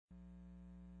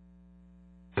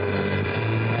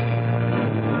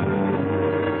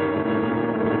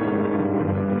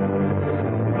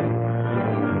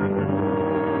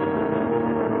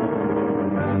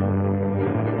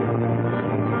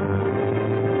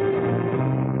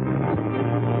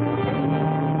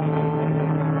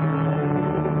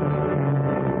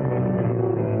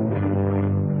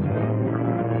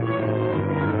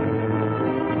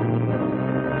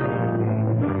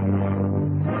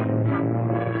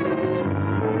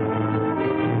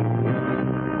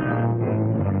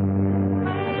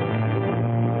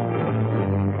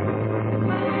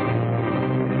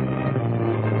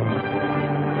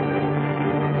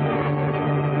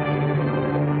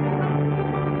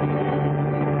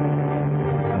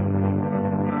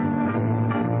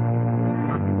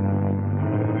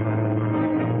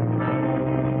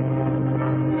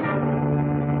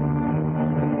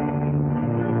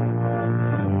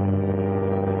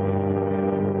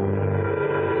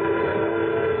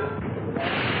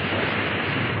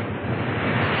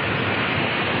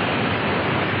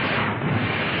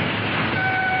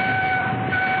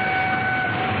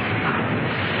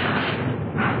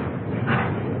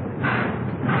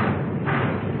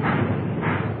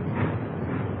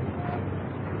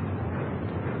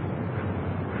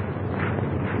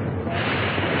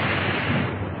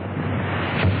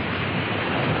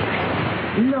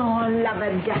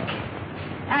duck.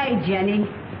 Hey, Jenny,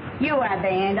 you have the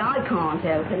hand. I can't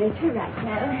open it. You're right,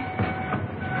 now.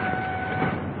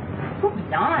 Oh,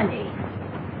 blimey.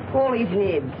 All his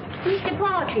nibs. Mr.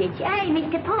 Partridge. Hey,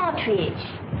 Mr. Partridge.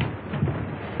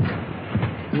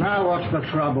 Now what's the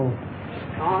trouble?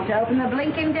 Can't open the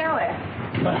blinking door.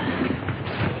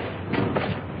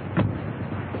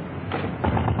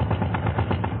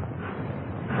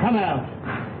 Come out.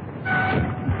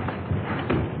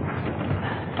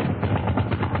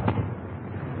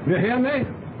 You hear me?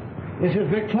 This is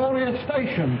Victoria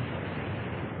Station.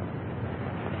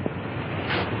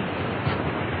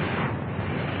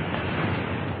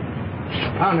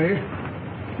 Honey.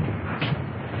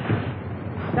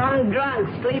 Some drunk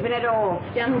sleeping at all.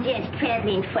 Some just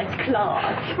traveling first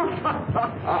class. Come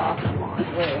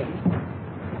on, Wing.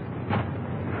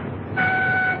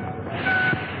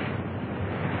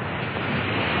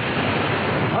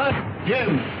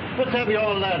 Jim, let's have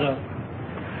your ladder.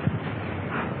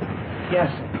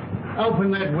 Yes, sir.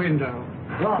 Open that window.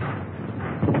 What?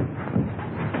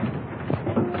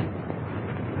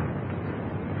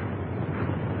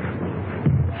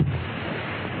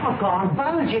 I can't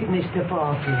budge it, Mr.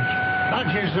 Partridge.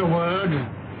 Budge is the word.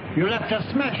 You'll have to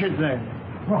smash it then.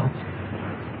 What?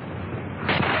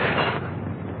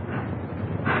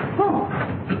 Oh!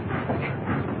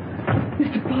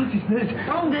 Mr. Partridge, there's...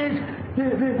 Oh, there's...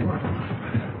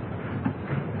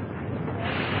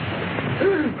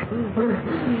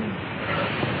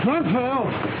 Run for help.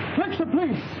 Fetch the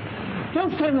police.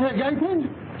 Don't stand there gaping.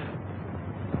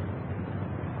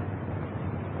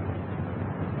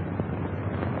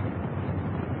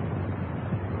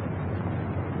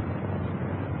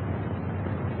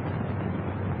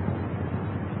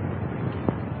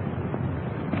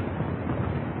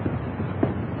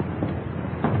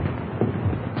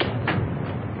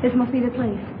 This must be the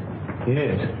place.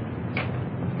 Yes.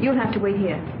 You'll have to wait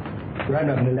here. I'm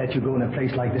not going to let you go in a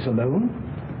place like this alone.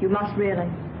 You must really.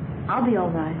 I'll be all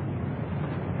right.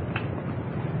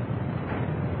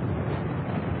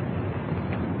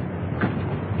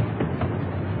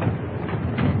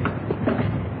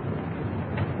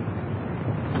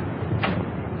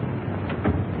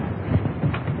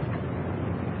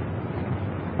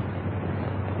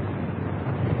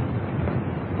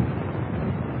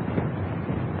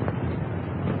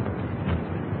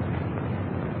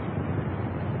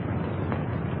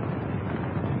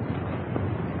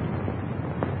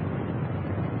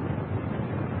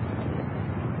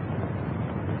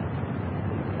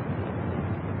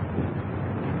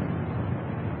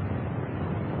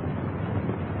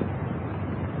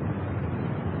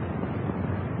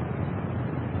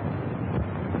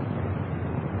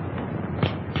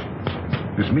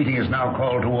 This meeting is now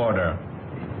called to order.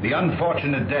 The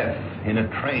unfortunate death in a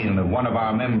train of one of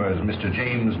our members, Mr.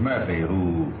 James Murphy,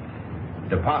 who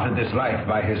departed this life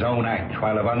by his own act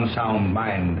while of unsound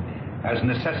mind, has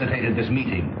necessitated this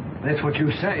meeting. That's what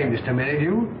you say, Mr.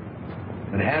 Merrydew.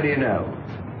 And how do you know?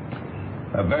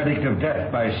 A verdict of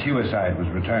death by suicide was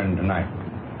returned tonight.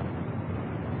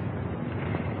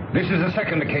 This is the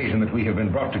second occasion that we have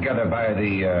been brought together by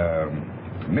the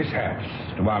mishaps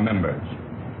to our members.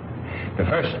 The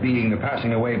first being the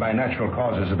passing away by natural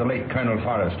causes of the late Colonel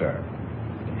Forrester,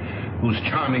 whose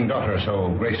charming daughter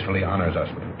so gracefully honors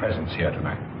us with her presence here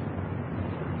tonight.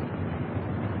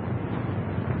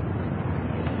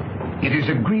 It is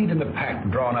agreed in the pact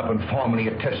drawn up and formally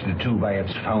attested to by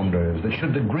its founders that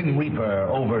should the Grim Reaper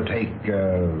overtake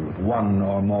one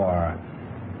or more,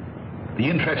 the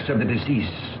interests of the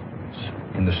deceased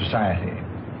in the society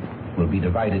will be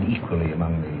divided equally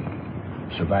among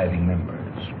the surviving members.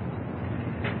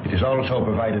 It is also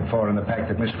provided for in the pact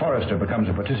that Miss Forrester becomes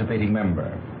a participating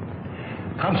member.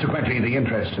 Consequently, the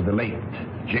interests of the late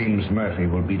James Murphy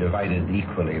will be divided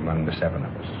equally among the seven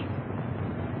of us.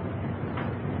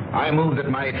 I move that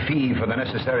my fee for the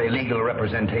necessary legal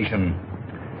representation,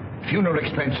 funeral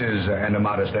expenses, and a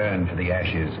modest urn for the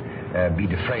ashes be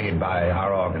defrayed by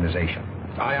our organization.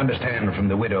 I understand from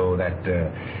the widow that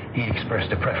he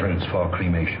expressed a preference for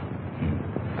cremation.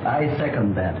 I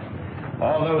second that.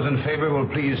 All those in favor will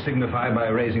please signify by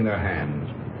raising their hands.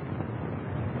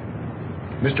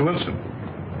 Mr. Wilson.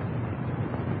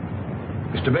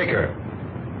 Mr. Baker.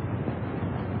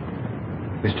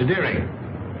 Mr. Deering.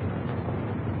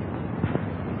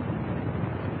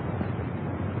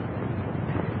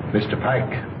 Mr.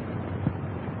 Pyke.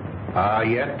 Ah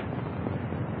Yet.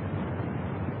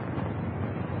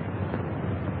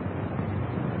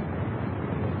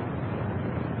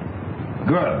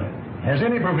 Good. Has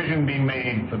any provision been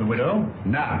made for the widow?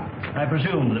 None. I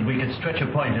presume that we could stretch a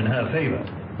point in her favor.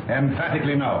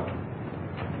 Emphatically no.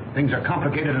 Things are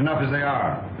complicated enough as they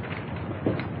are.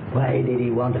 Why did he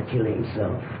want to kill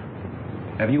himself?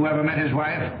 Have you ever met his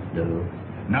wife? No.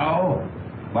 No?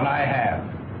 Well, I have.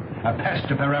 A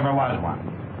pest if there ever was one.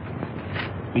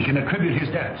 He can attribute his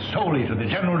death solely to the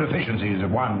general deficiencies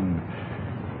of one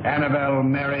Annabel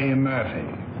Mary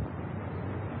Murphy.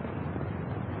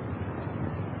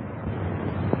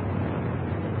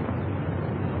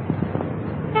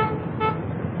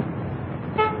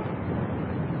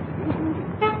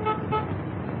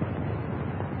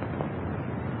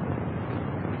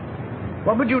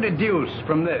 What would you deduce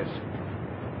from this?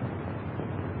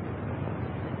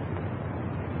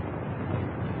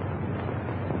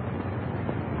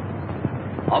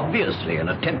 Obviously an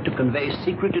attempt to convey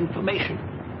secret information.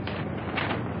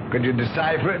 Could you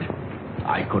decipher it?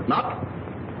 I could not,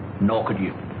 nor could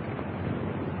you.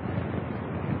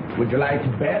 Would you like to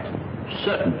bet?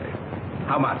 Certainly.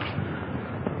 How much?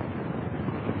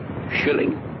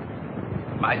 Shilling.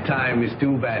 My time is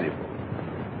too valuable.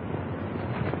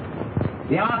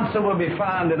 The answer will be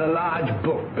found in a large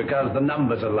book because the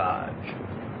numbers are large.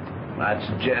 I'd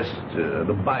suggest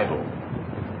the Bible.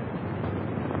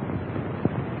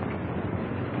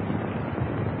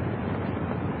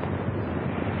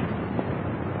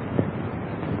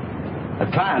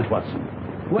 A client, Watson.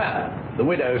 Where? The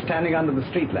widow standing under the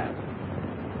street lamp.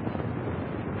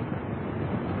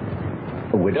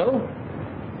 A widow?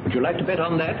 Would you like to bet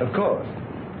on that? Of course.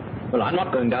 Well, I'm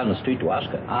not going down the street to ask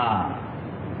her. Ah.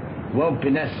 Won't be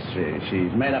necessary.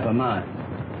 She's made up her mind.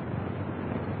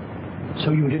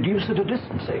 So you deduce at a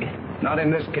distance, eh? Not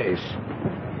in this case.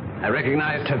 I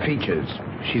recognized her features.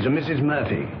 She's a Mrs.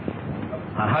 Murphy.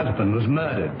 Her husband was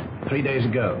murdered 3 days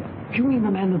ago. You mean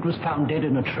the man that was found dead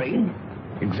in a train?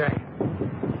 Exactly.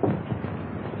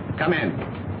 Come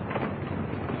in.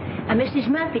 Mrs.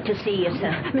 Murphy to see you,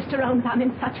 sir. Mr. Holmes, I'm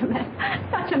in such a mess.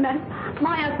 Such a mess.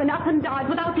 My husband up and died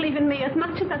without leaving me as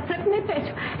much as a threepenny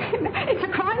bit. It's a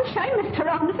crying shame, Mr.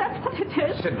 Holmes. That's what it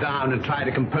is. Sit down and try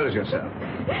to compose yourself.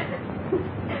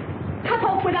 Cut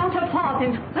off without a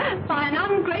farthing by an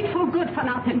ungrateful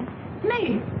good-for-nothing.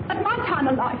 Me, at my time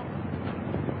of life.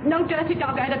 No dirty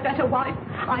dog had a better wife.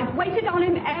 I've waited on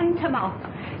him hand to mouth.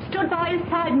 Stood by his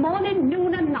side morning,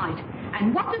 noon, and night.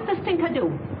 And what does the stinker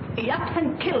do? He ups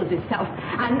and kills himself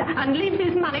and leaves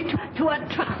his money to a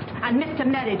trust and Mr.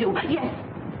 Merrydew. Yes.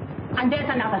 And there's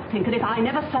another stinker if I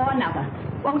never saw another.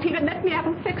 Won't even let me have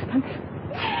a sixpence.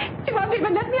 He won't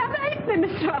even let me have a halfpenny,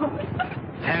 Mr. Holmes.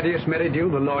 Thaddeus Merrydew,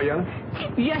 the lawyer?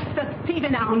 Yes, the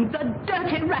thieving hound, the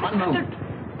dirty rat. 1 moment.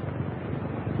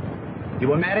 You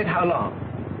were married how long?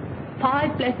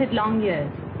 5 blessed long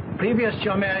years. Previous to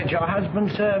your marriage, your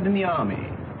husband served in the army.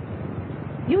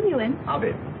 You knew him? Of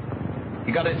it.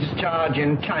 He got a discharge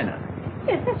in China.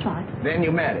 Yes, that's right. Then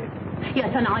you married.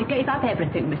 Yes, and I gave up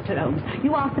everything, Mr. Holmes.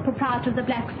 You asked the proprietor of the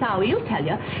Black Sow. He'll tell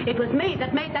you. It was me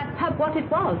that made that pub what it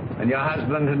was. And your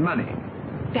husband had money?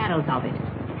 Barrels of it.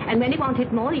 And when he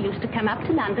wanted more, he used to come up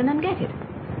to London and get it.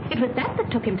 It was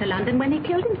that took him to London when he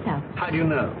killed himself. How do you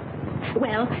know?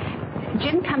 Well,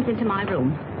 Jim comes into my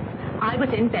room. I was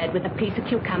in bed with a piece of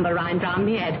cucumber rind round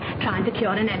my head, trying to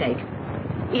cure an headache.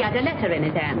 He had a letter in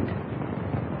his hand.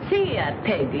 See here,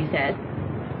 pig, he said.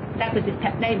 That was his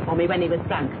pet name for me when he was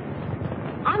drunk.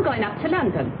 I'm going up to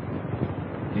London.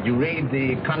 Did you read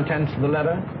the contents of the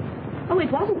letter? Oh,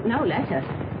 it wasn't no letter.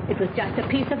 It was just a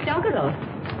piece of doggerel.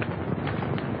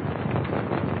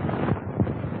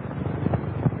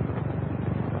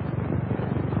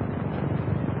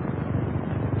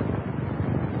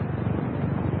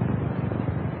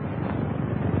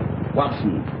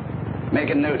 Watson, make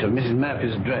a note of Mrs.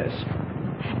 Murphy's address.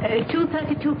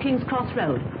 232 King's Cross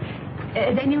Road.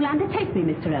 Then you'll undertake me,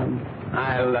 Mr. Holmes.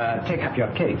 I'll take up your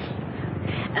case.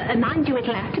 Mind you,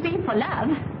 it'll have to be for love.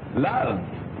 Love?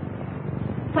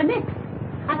 For Nick.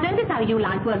 I've heard as how you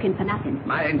like working for nothing.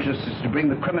 My interest is to bring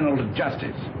the criminal to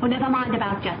justice. Oh, never mind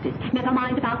about justice. Never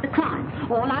mind about the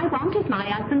crime. All I want is my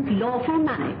husband's lawful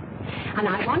money. And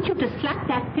I want you to slap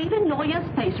that thieving lawyer's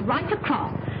face right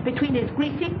across between his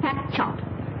greasy fat chop.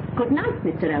 Good night,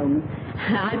 Mr. Holmes.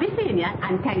 I'll be seeing you,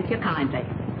 and thank you kindly.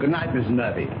 Good night, Miss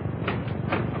Murphy.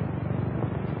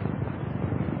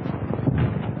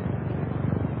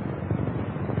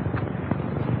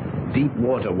 Deep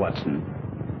water, Watson.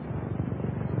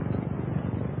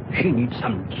 She needs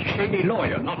some shady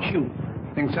lawyer, not you.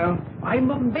 Think so? I'm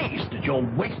amazed that you're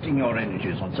wasting your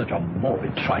energies on such a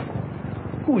morbid trifle.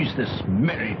 Who is this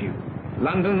Merrydew?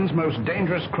 London's most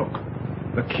dangerous crook.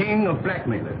 The king of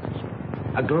blackmailers.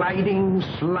 A gliding,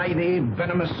 slithy,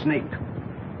 venomous snake.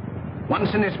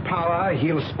 Once in his power,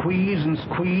 he'll squeeze and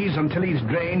squeeze until he's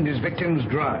drained his victims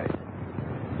dry.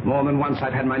 More than once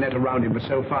I've had my net around him, but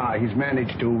so far he's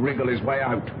managed to wriggle his way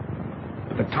out.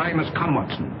 But the time has come,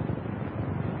 Watson.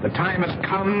 The time has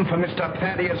come for Mr.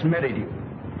 Thaddeus Merrydew.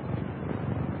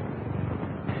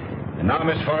 And now,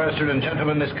 Miss Forrester and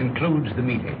gentlemen, this concludes the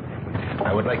meeting.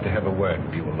 I would like to have a word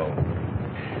with you alone.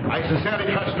 I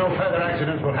sincerely trust no further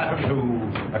accidents will happen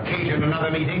to occasion another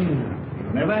meeting.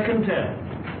 You never can tell.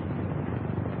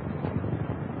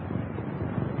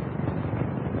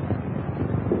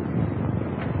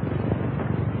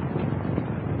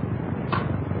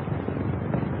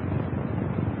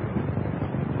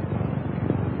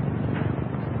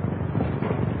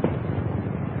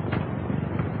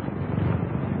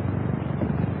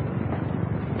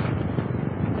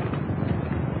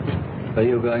 Are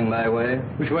you going my way?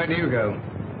 Which way do you go?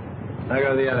 I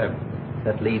go the other.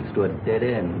 That leads to a dead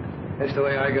end. That's the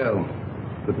way I go.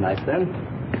 Good night, then.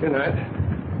 Good night.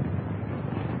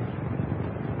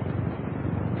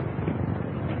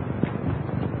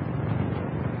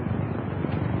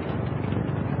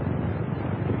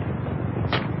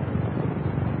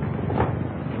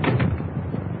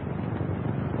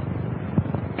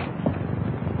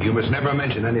 You must never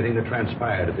mention anything that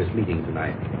transpired at this meeting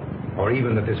tonight, or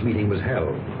even that this meeting was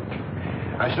held.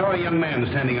 I saw a young man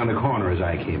standing on the corner as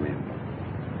I came in.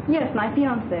 Yes, my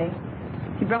fiancé.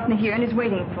 He brought me here and is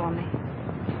waiting for me.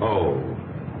 Oh.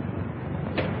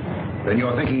 Then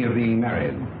you're thinking of being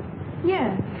married?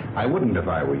 Yes. I wouldn't if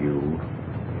I were you.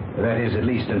 That is, at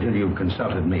least until you've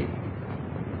consulted me.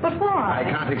 But why? I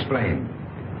can't explain.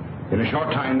 In a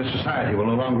short time, this society will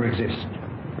no longer exist.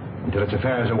 Until its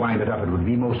affairs are winded up, it would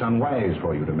be most unwise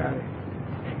for you to marry.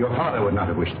 Your father would not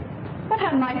have wished it. What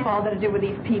had my father to do with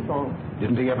these people?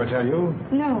 Didn't he ever tell you?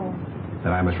 No.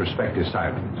 Then I must respect his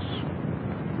silence.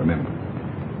 Remember,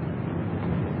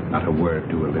 not a word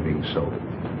to a living soul.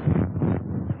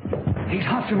 He's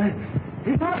after me.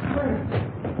 He's after me.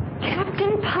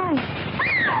 Captain Pyke.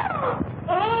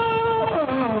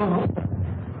 Oh!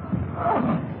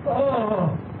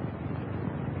 Oh!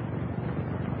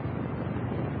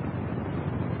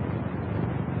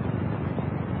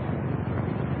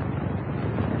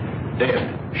 Dead,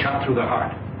 shot through the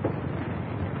heart.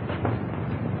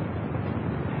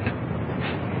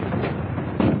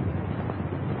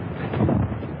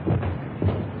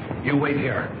 You wait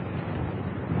here.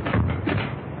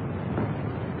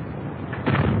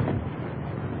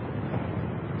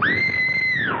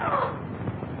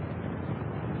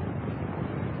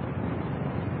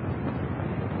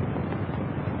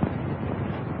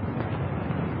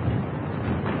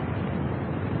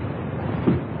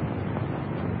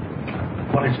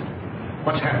 What is it?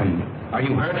 What's happened? Are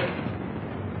you hurt?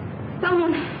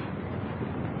 Someone.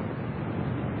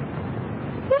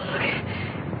 Look.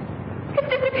 It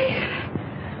disappeared.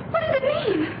 What does it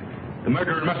mean? The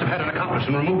murderer must have had an accomplice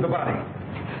and removed the body.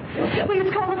 We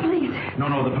must call the police.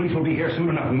 No, the police will be here soon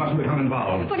enough. We mustn't become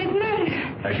involved. But it's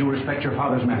murder. As you respect your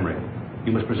father's memory,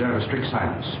 you must preserve a strict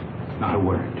silence. Not a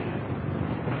word.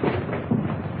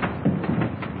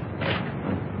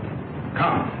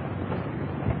 Come.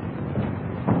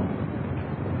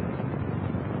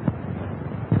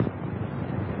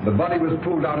 The body was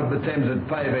pulled out of the Thames at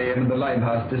 5 a.m. in the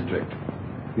Limehouse district.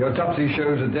 The autopsy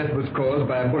shows that death was caused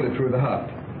by a bullet through the heart.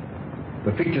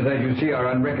 The features, as you see,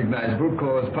 are unrecognizable,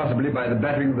 caused possibly by the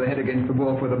battering of the head against the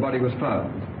wharf where the body was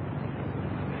found.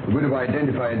 The widow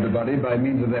identified the body by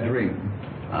means of that ring.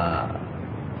 Ah.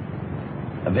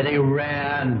 A very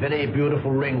rare and very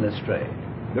beautiful ring, Lestrade.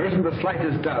 There isn't the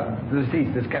slightest doubt the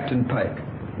deceased is Captain Pyke.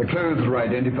 The clothes were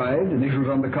identified, initials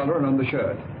on the collar and on the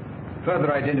shirt.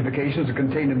 Further identifications are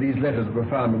contained in these letters that were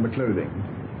found in the clothing.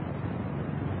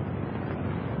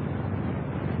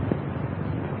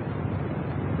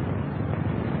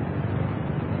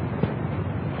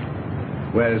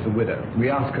 Where is the widow? We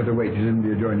asked her to wait. She's in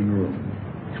the adjoining room.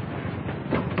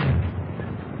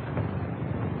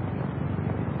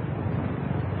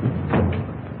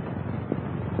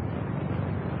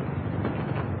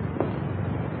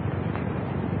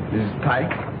 Mrs.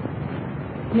 Pyke?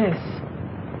 Yes.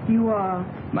 You are?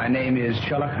 My name is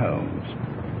Sherlock Holmes.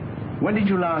 When did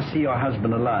you last see your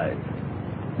husband alive?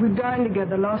 We dined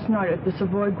together last night at the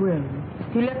Savoy Grill.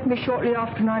 He left me shortly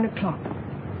after 9 o'clock.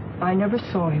 I never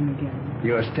saw him again.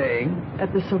 You are staying?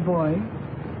 At the Savoy.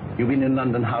 You've been in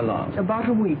London how long? About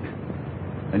a week.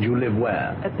 And you live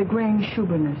where? At the Grange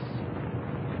Shoeburyness.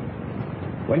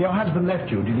 When your husband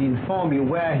left you, did he inform you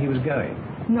where he was going?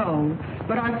 No,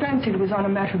 but I fancied it was on a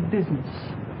matter of business.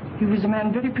 He was a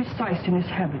man very precise in his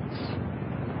habits.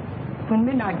 When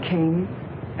midnight came,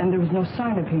 and there was no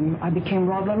sign of him, I became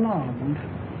rather alarmed.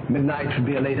 Midnight should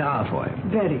be a late hour for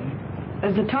him. Very.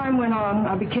 As the time went on,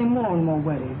 I became more and more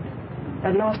worried.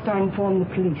 At last I informed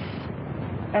the police.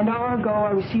 An hour ago,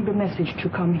 I received a message to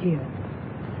come here.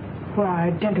 where I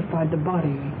identified the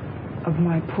body of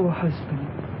my poor husband.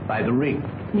 By the ring?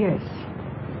 Yes.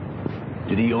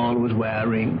 Did he always wear a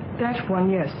ring? That one,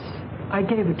 yes. I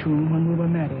gave it to him when we were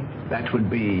married. That would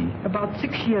be? About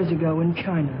 6 years ago in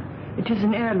China. It is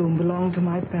an heirloom belonging to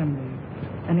my family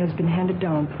and has been handed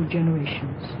down through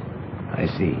generations. I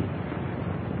see.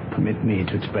 Permit me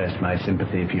to express my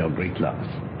sympathy for your great loss.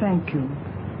 Thank you.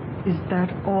 Is that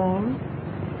all?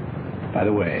 By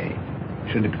the way,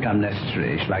 should it become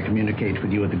necessary, shall I communicate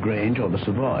with you at the Grange or the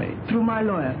Savoy? Through my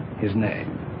lawyer. His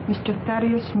name? Mr.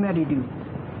 Thaddeus Merrydew.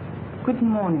 Good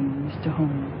morning, Mr.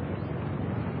 Holmes.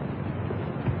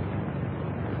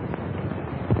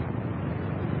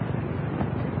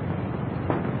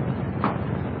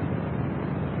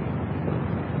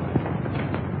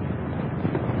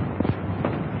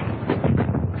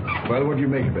 Well, what do you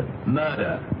make of it?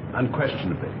 Murder,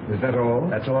 unquestionably. Is that all?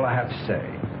 That's all I have to say.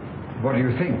 What do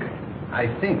you think? I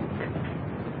think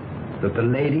that the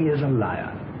lady is a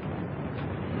liar.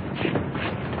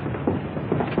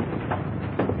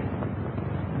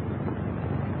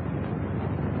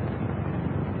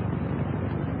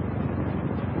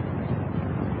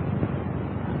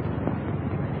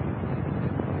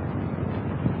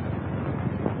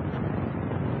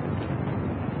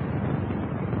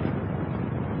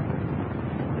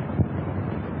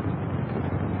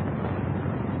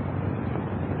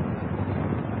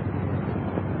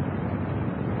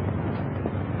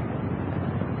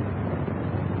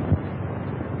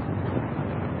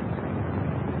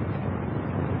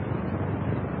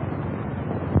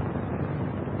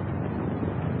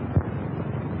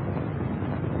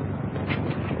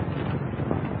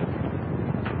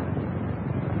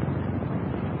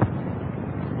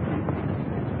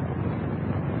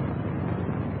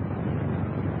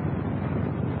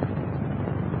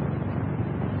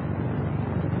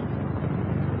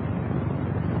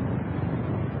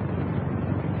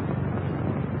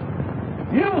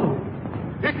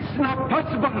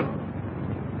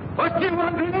 What do you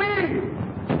want with me?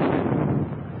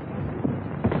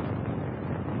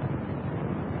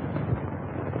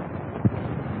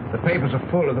 The papers are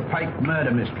full of the Pyke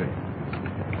murder mystery.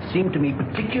 It seemed to me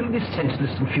particularly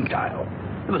senseless and futile.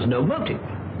 There was no motive.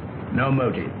 No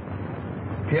motive.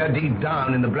 Peer deep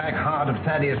down in the black heart of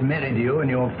Thaddeus Merrydew and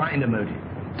you'll find a motive.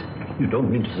 You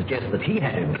don't mean to suggest that he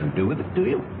had anything to do with it, do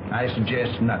you? I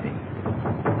suggest nothing.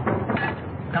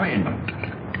 Come in.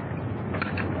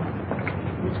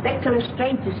 Inspector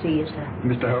Lestrade to see you, sir.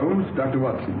 Mr. Holmes, Dr.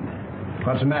 Watson.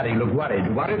 What's the matter? You look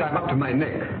worried. Worried? I'm up to my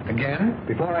neck. Again?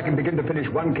 Before I can begin to finish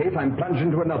one case, I'm plunged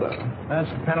into another. That's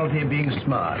the penalty of being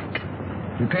smart.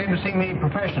 You came to see me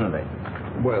professionally.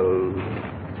 Well,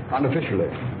 unofficially.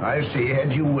 I see.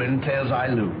 Heads you win, tails I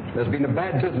lose. There's been a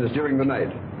bad business during the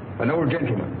night. An old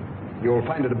gentleman. You'll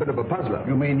find it a bit of a puzzler.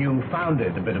 You mean you found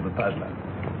it a bit of a puzzler?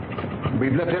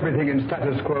 We've left everything in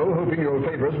status quo, hoping you'll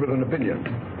favor us with an opinion.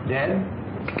 Dead?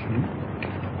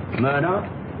 Murder?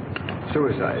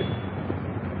 Suicide.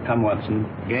 Come, Watson.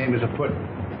 Game is afoot.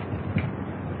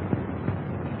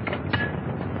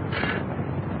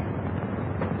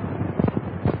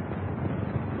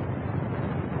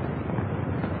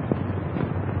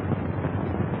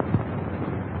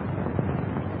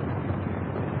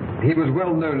 He was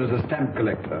well known as a stamp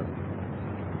collector.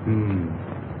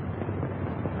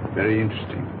 Very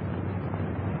interesting.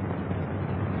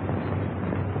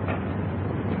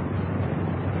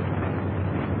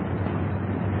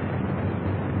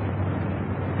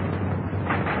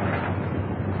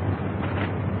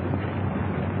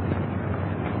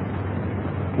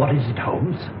 What is it,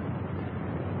 Holmes?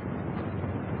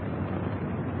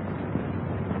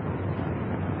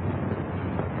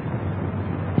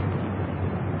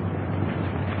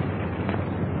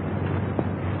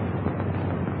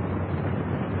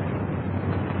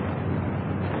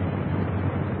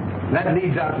 That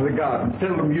leads out to the garden,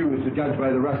 seldom used to judge by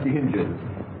the rusty hinges.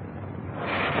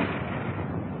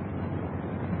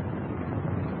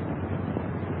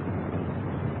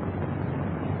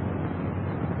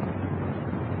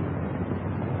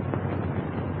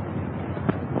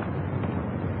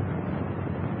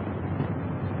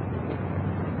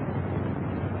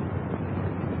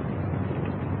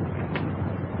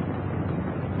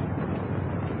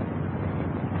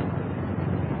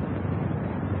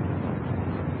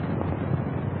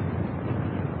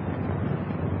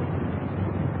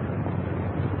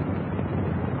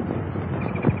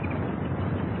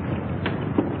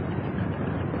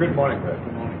 Good morning, Beth.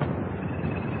 Good morning.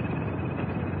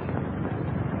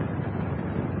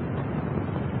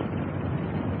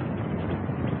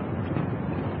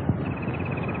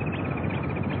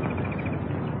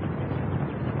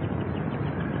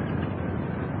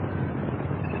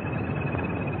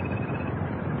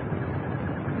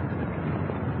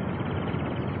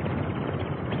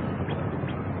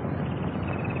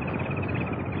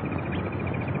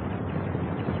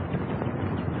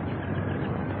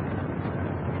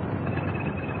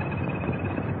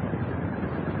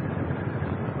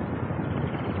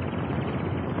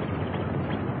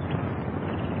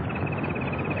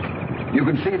 You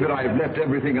can see that I've left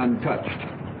everything untouched.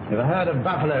 If a herd of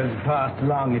buffaloes passed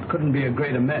along, it couldn't be a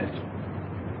greater mess.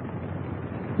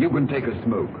 You can take a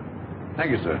smoke.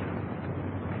 Thank you, sir.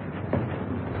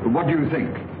 What do you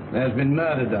think? There's been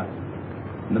murder done.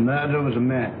 And the murderer was a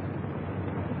man.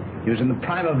 He was in the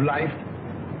prime of life,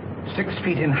 6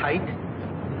 feet in height,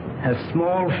 has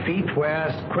small feet,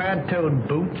 wears square-toed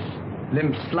boots,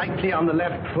 limps slightly on the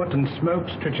left foot, and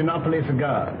smokes Trichinopoly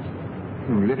cigars.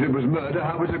 If it was murder,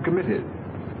 how was it committed?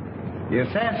 The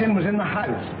assassin was in the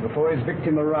house before his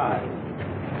victim arrived.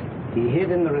 He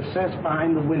hid in the recess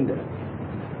behind the window.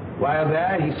 While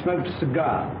there, he smoked a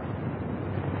cigar.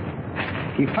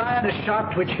 He fired a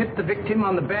shot which hit the victim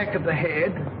on the back of the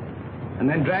head and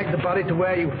then dragged the body to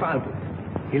where you found it.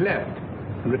 He left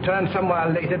and returned some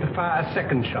while later to fire a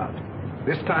second shot,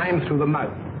 this time through the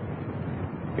mouth.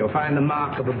 You'll find the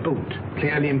mark of a boot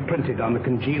clearly imprinted on the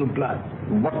congealed blood.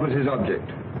 What was his object?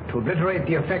 To obliterate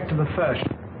the effect of the first,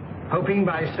 hoping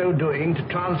by so doing to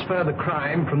transfer the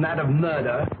crime from that of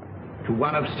murder to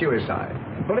one of suicide.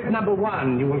 Bullet number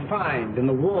 1 you will find in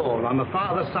the wall on the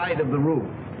farther side of the room.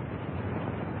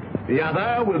 The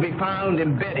other will be found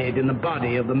embedded in the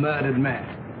body of the murdered man.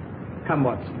 Come,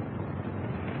 Watson.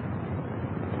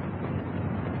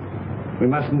 We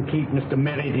mustn't keep Mr.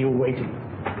 Merrydew waiting.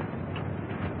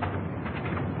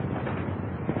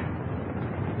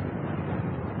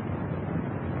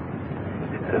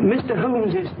 Mr.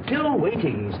 Holmes is still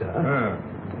waiting, sir.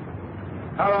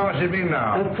 How long has it been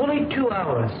now? Fully 2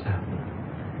 hours, sir.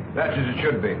 That's as it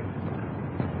should be.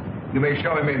 You may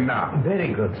show him in now.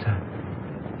 Very good, sir.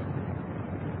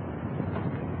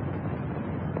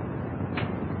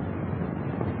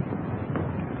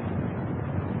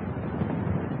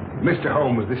 Mr.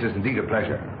 Holmes, this is indeed a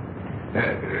pleasure.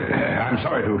 I'm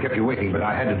sorry to have kept you waiting, but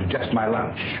I had to digest my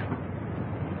lunch.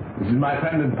 This is my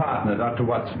friend and partner, Dr.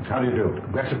 Watson. How do you do?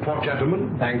 Glass of port,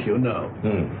 gentlemen? Thank you, no.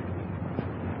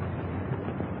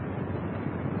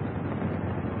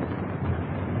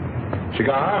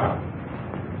 Cigar?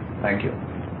 Thank you.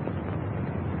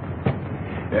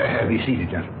 Be seated,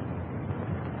 gentlemen.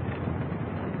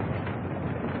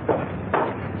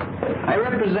 I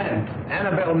represent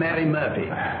Annabelle Mary Murphy.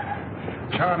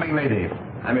 Charming lady.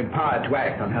 I'm empowered to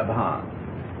act on her behalf.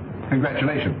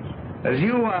 Congratulations. As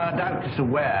you are doubtless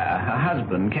aware, her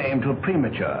husband came to a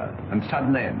premature and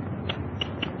sudden end.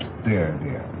 Dear,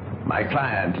 dear. My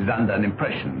client is under an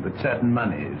impression that certain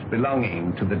monies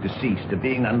belonging to the deceased are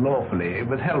being unlawfully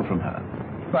withheld from her.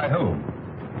 By whom?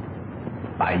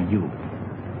 By you.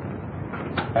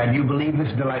 And you believe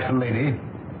this delightful lady?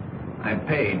 I'm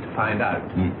paid to find out.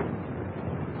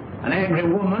 An angry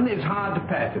woman is hard to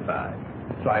pacify.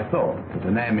 So I thought that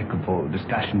an amicable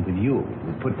discussion with you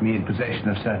would put me in possession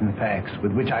of certain facts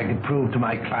with which I could prove to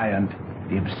my client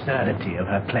the absurdity of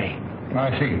her claim. I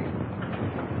see.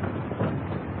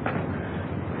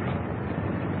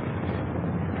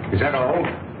 Is that all?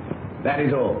 That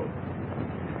is all.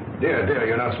 Dear, dear,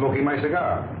 you're not smoking my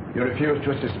cigar. You refuse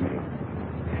to assist me.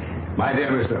 My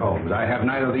dear Mr. Holmes, I have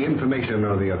neither the information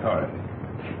nor the authority.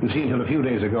 You see, until a few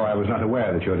days ago, I was not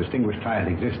aware that your distinguished client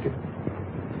existed.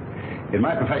 In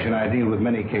my profession, I deal with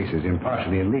many cases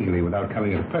impartially and legally without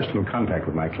coming into personal contact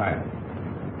with my client.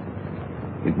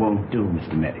 It won't do,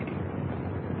 Mr. Merrydew.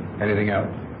 Anything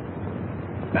else?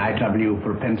 May I trouble you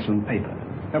for a pencil and paper?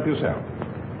 Help yourself.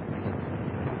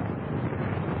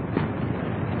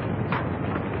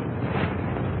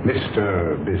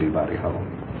 Mr. Busybody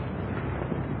Holmes.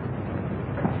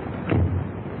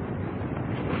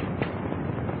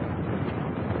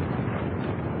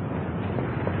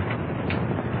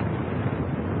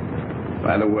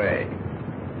 By the way,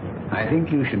 I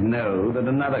think you should know that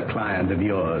another client of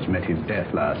yours met his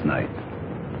death last night.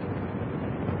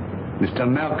 Mr.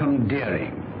 Malcolm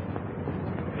Deering,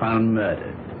 found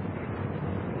murdered.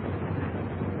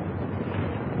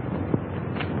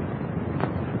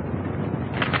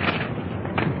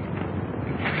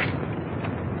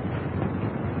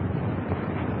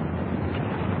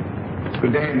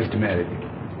 Good day, Mr. Merrydew.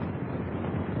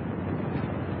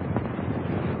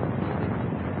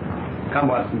 Come,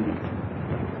 Watson.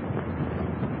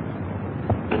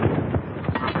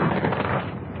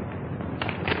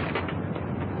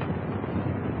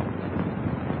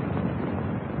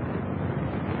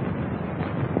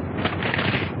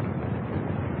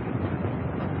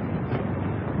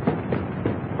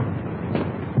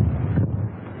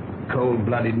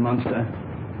 Cold-blooded monster.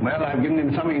 Well, I've given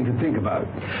him something to think about.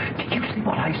 Did you see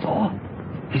what I saw?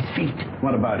 His feet.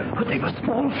 What about it? But they were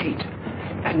small feet.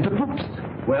 And the boots.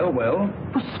 Well?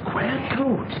 Was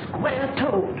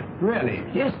square-toed. Really?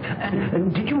 Yes,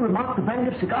 and did you remark the brand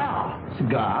of cigar?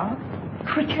 Cigar?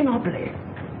 Trichinopoly.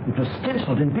 It was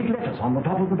stenciled in big letters on the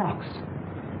top of the box.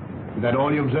 Is that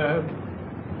all you observed?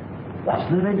 Was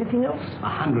there anything else?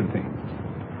 100 things.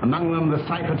 Among them, the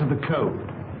cipher to the code.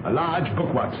 A large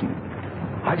book, Watson.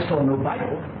 I saw no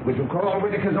Bible. Which will call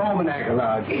Whitaker's Almanac a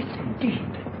large. Yes,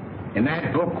 indeed. In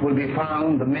that book will be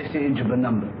found the message of the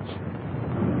numbers.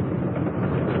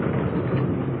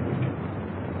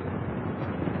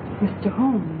 Mr.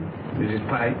 Holmes. Mrs.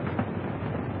 Pyke.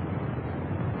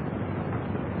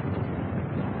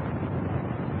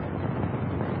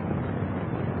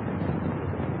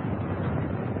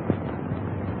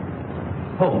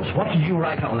 Holmes, what did you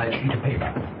write on that sheet of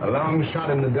paper? A long shot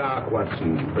in the dark,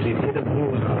 Watson, but it hit a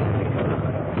bullseye.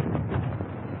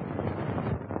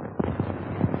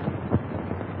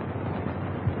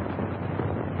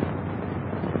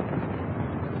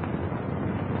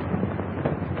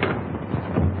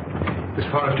 Miss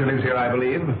Forrester lives here, I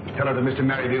believe. Tell her that Mr.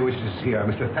 Merrydew wishes to see her,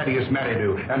 Mr. Thaddeus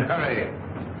Merrydew, and hurry.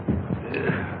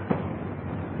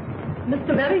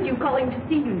 Mr. Merrydew calling to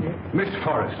see you, miss. Miss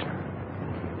Forrester.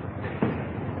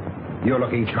 You're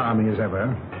looking charming as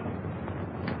ever.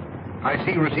 I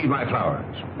see you received my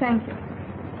flowers. Thank you.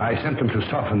 I sent them to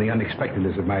soften the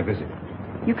unexpectedness of my visit.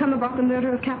 You come about the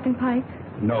murder of Captain Pyke?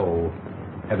 No.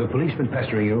 Have the police been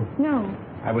pestering you? No.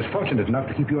 I was fortunate enough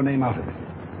to keep your name out of it.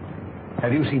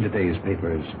 Have you seen today's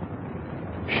papers?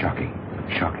 Shocking.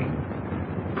 Shocking.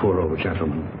 Poor old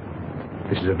gentleman.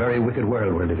 This is a very wicked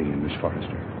world we're living in, Miss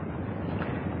Forrester.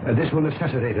 This will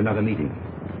necessitate another meeting.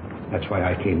 That's why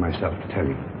I came myself to tell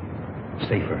you.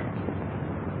 Safer.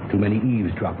 Too many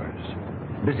eavesdroppers.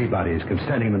 Busybodies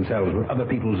concerning themselves with other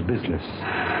people's business.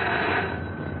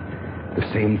 The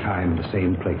same time, the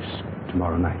same place,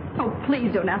 tomorrow night. Oh,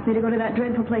 please don't ask me to go to that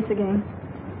dreadful place again.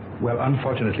 Well,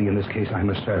 unfortunately, in this case,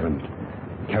 I'm a servant,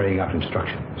 carrying out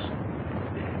instructions.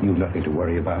 You've nothing to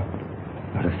worry about.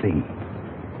 Not a thing.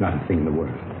 Not a thing in the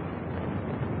world.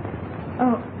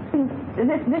 Oh,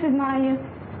 this is my,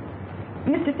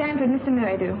 Mr. Stanford, Mr.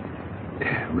 Merrydew.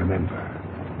 Remember.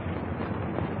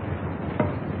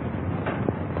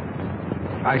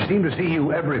 I seem to see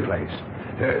you every place.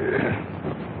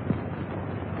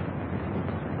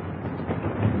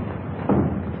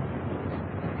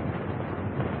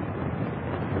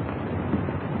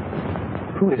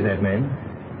 Who is that man?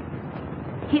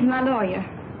 He's my lawyer.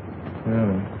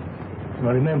 Oh.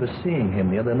 I remember seeing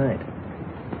him the other night.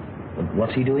 But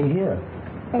what's he doing here?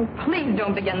 Oh, please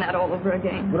don't begin that all over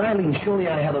again. But, Eileen, surely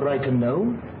I have a right to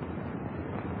know.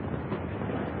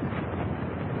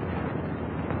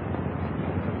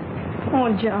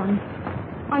 Oh, John,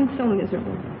 I'm so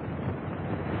miserable.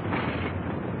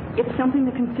 It's something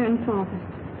that concerns Father.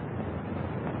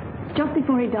 Just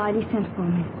before he died, he sent for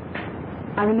me.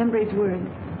 I remember his words.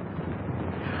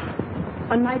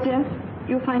 On my death,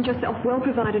 you'll find yourself well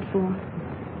provided for.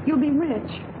 You'll be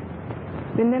rich.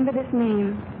 Remember this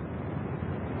name.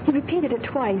 He repeated it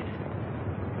twice.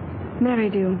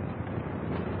 Merrydew.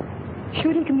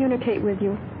 Should he communicate with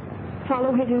you,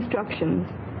 follow his instructions,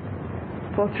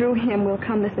 for through him will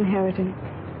come this inheritance.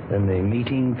 And the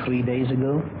meeting 3 days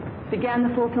ago? Began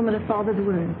the fulfillment of Father's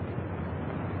words.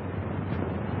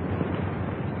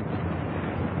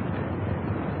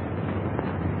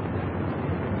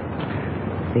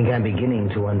 I think I'm beginning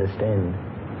to understand.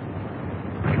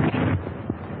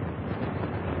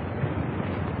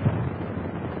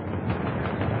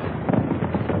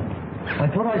 I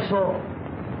thought I saw...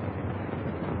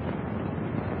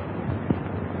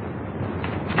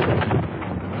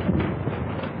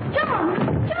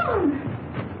 John!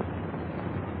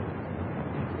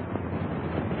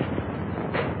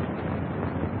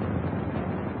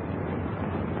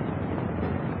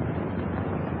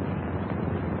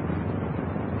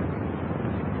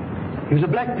 He was a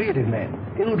black-bearded man,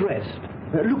 ill-dressed,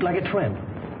 looked like a tramp.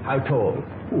 How tall?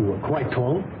 Oh, quite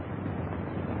tall.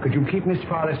 Could you keep Miss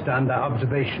Forrester under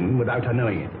observation without her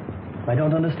knowing it? I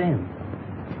don't understand.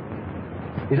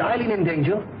 Is Eileen in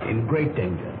danger? In great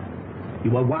danger.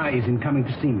 You were wise in coming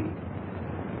to see me.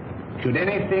 Should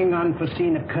anything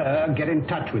unforeseen occur, get in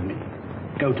touch with me.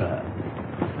 Go to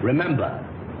her. Remember,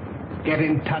 get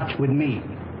in touch with me.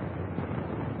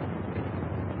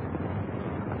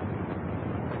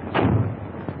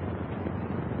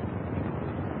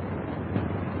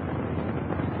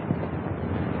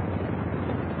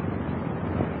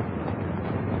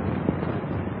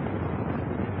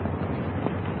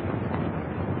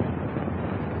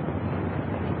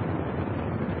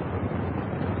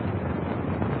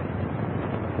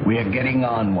 We are getting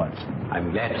on, Watson.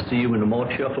 I'm glad to see you in a more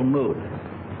cheerful mood.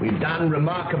 We've done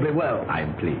remarkably well.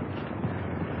 I'm pleased.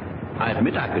 I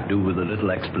admit I could do with a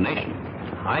little explanation.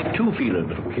 I, too, feel a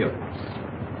little curious.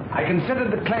 I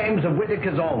considered the claims of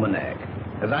Whitaker's almanac.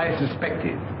 As I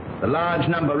suspected, the large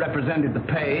number represented the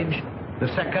page, the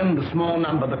second, the small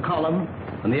number, the column,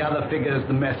 and the other figures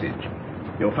the message.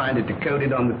 You'll find it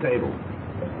decoded on the table.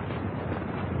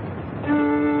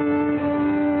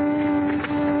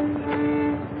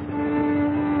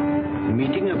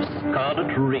 Meeting of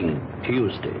Scarlet Ring,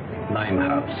 Tuesday,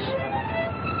 Limehouse.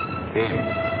 M.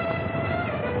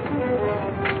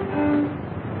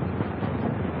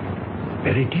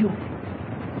 Merrydew?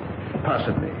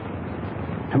 Possibly.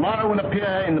 Tomorrow will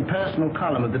appear in the personal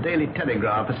column of the Daily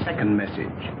Telegraph a second message,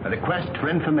 a request for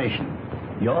information.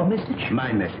 Your message?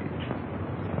 My message.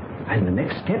 And the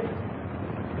next step?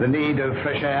 The need of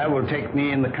fresh air will take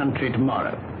me in the country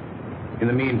tomorrow. In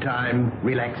the meantime,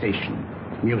 relaxation,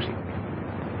 music.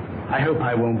 I hope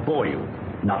I won't bore you.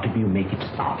 Not if you make it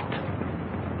soft.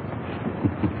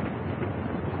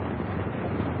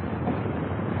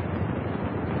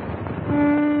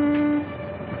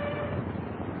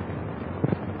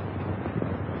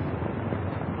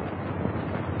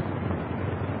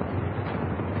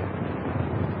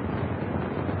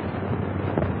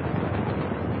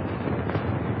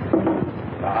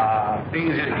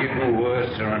 Things are getting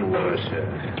worse and worse.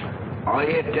 I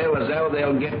hear tell as though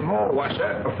they'll get more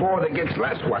worser before they gets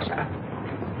less worser.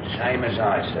 Same as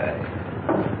I say.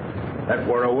 That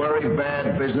were a very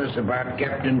bad business about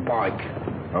Captain Pyke.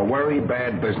 A very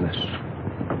bad business.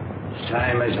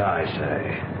 Same as I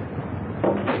say.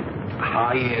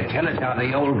 I hear tell us how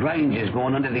the old ranger's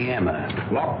going under the hammer.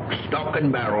 Lock, stock,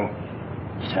 and barrel.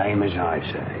 Same as I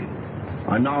say.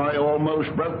 And I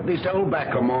almost broke this old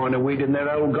back of mine a weed in their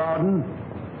old garden.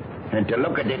 And to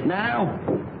look at it now,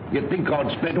 you'd think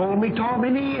I'd spent all my time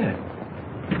in here.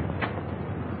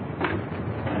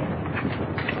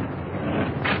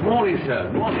 Morning, sir.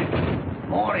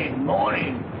 Morning.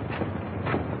 Morning.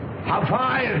 How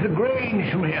far is the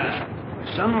Grange from here?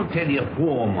 Some will tell you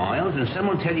 4 miles, and some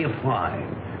will tell you 5.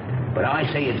 But I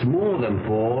say it's more than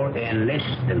 4 and less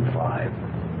than 5.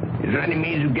 Is there any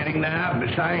means of getting there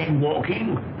besides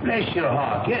walking? Bless your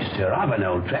heart, yes, sir. I've an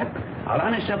old trap. I'll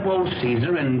harness up old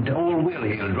Caesar and old Will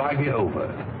he'll drive you over.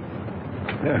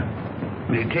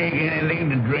 Will you take anything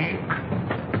to drink?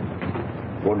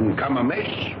 Wouldn't come amiss.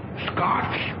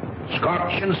 Scotch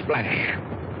and splash.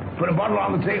 Put a bottle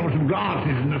on the table, some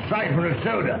glasses, and a siphon of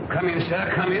soda. Come in,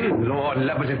 sir, come in. Lord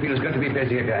love us, it feels good to be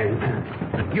busy again.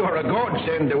 You're a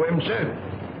godsend to him, sir.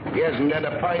 He hasn't had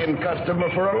a paying customer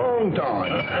for a long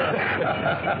time.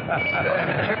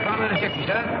 Trip on the ship,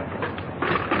 sir.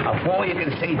 Before you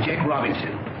can see Jack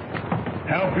Robinson.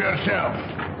 Help yourself.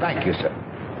 Thank you, sir.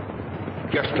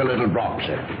 Just a little drop,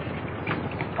 sir.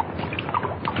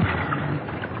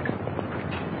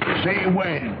 Say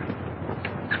when.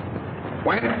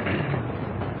 When?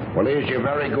 Well, here's your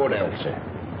very good health, sir.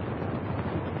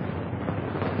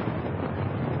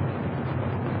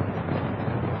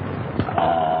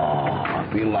 I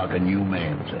feel like a new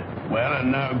man, sir. Well,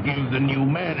 and now give the new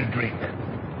man a drink.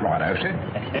 Righto, sir.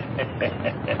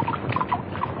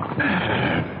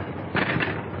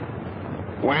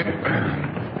 When?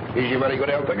 Is your very good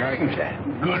health again, sir?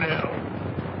 Good health.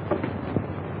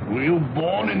 Were you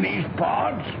born in these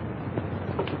parts?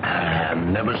 I've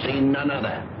never seen none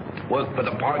other. Worked for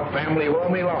the Pyke family all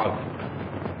my life.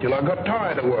 Till I got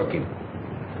tired of working.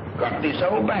 Got this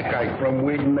old backache from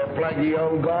weeding their plaguey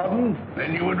old garden.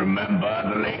 Then you would remember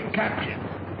the late captain.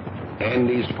 And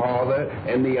his father,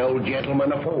 and the old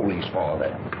gentleman afore his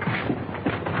father.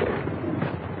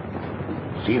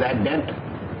 See that dent?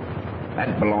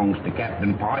 That belongs to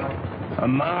Captain Pyke. A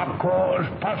mark caused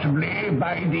possibly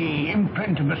by the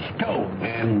imprint of a stone.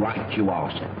 And right you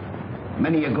are, sir.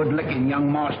 Many a good-looking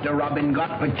young Master Robin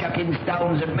got for chucking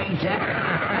stones at me, sir.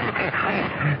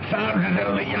 Sounds as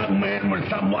though the young man was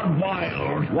somewhat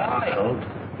wild. Wild?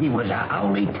 He was a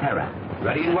holy terror.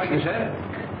 Ready and waiting, sir.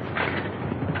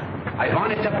 I've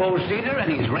harnessed up old Cedar,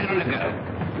 and he's ready to go.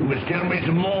 You must tell me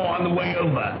some more on the way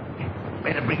over.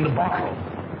 Better bring the bottle.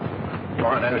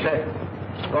 Righto, sir.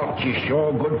 Scotch is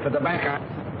sure good for the backer.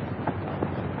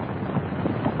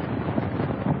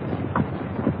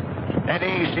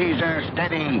 Steady, Caesar,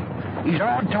 steady. He's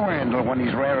hard to handle when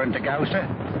he's raring to go, sir.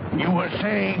 You were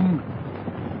saying?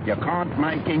 You can't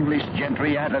make English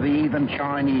gentry out of the heathen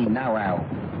Chinese, no how.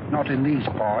 Not in these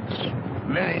parts.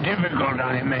 Very difficult,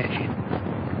 I imagine.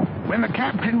 When the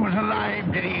captain was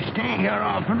alive, did he stay here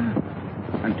often?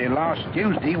 Until last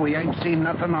Tuesday, we ain't seen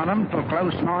nothing on him till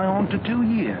close nigh on to 2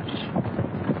 years.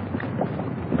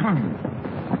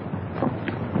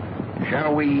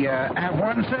 Shall we have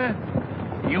one, sir?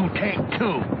 You take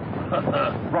 2.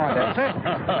 Right, that's it.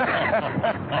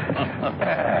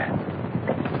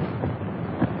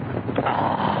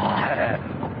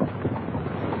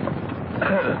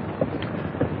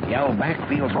 back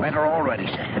feels better already,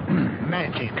 sir.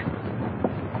 Magic.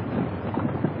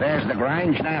 There's the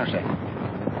Grange now, sir.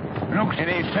 Looks at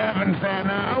his servants there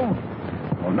now.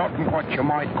 Well, not what you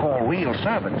might call real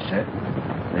servants, sir.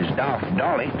 There's Daft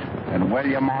Dolly, and well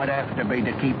you might have to be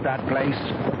to keep that place.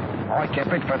 I kept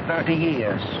it for 30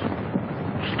 years.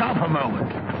 Stop a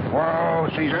moment. Whoa,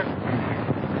 Caesar.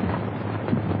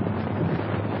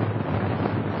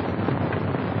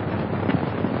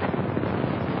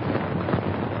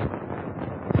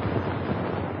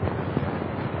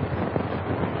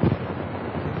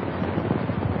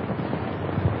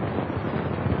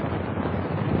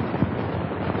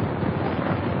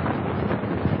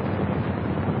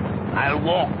 I'll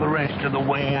walk the rest of the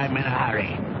way. I'm in a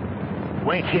hurry.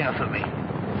 Wait here for me.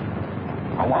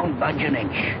 I won't budge an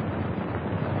inch.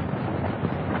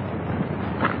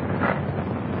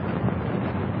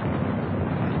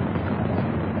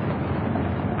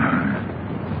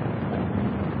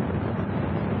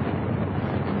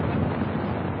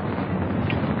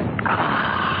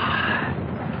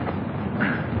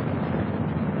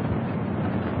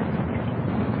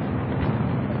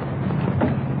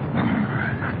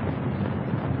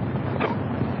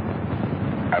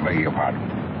 I beg your pardon.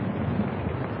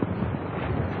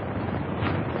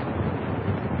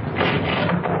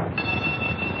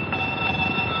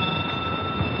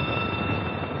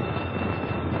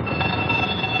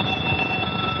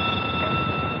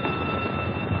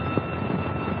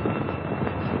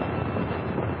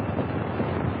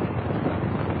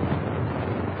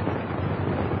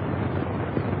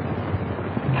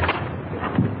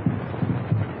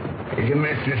 Is your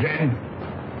mistress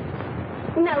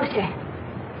in? No, sir.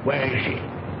 Where is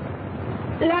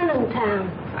she? London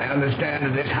town. I understand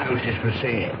that this house is for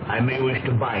sale. I may wish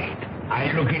to buy it.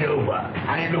 I look it over.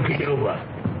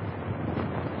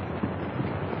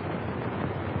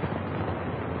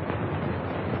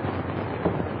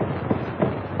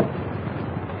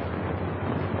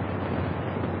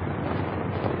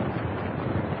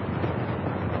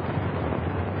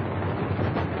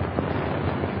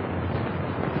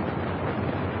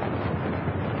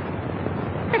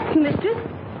 That's mistress.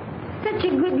 Such a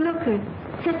good looker.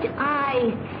 Such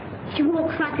eyes. She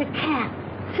walks like a cat.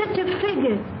 Such a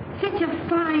figure. Such a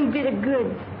fine bit of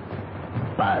goods.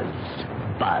 Buzz.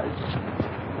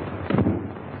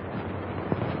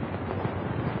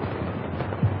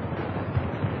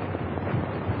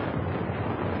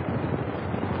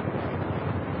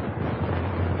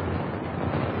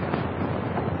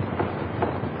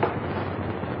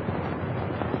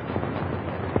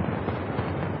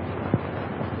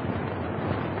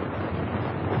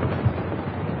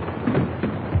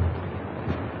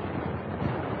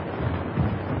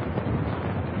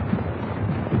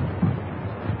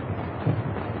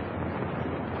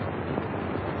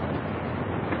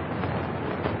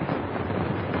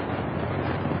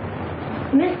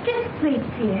 Mistress sleeps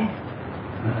here.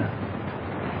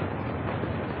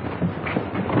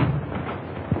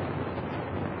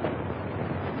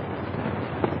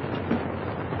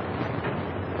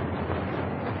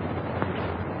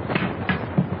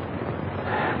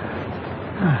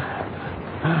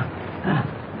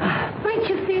 Ain't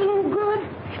you feeling good?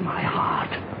 It's my heart.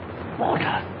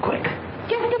 Water, quick.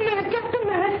 Just a minute.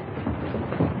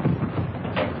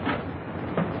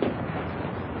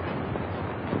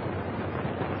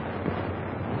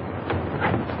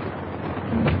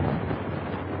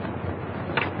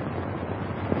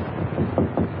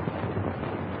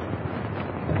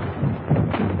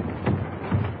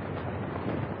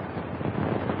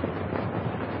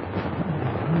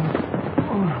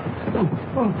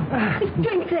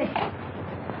 Drink this.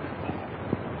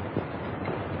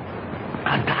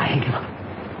 I'm dying.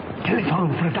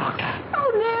 Telephone for a doctor.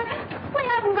 Oh, dear. We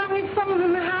haven't got any phone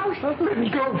in the house. Let me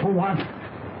go for one.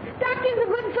 Doctor's a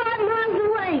good 5 miles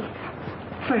away.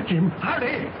 Fetch him.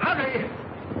 Hurry.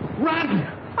 Run.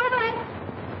 All right.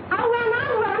 I'll run.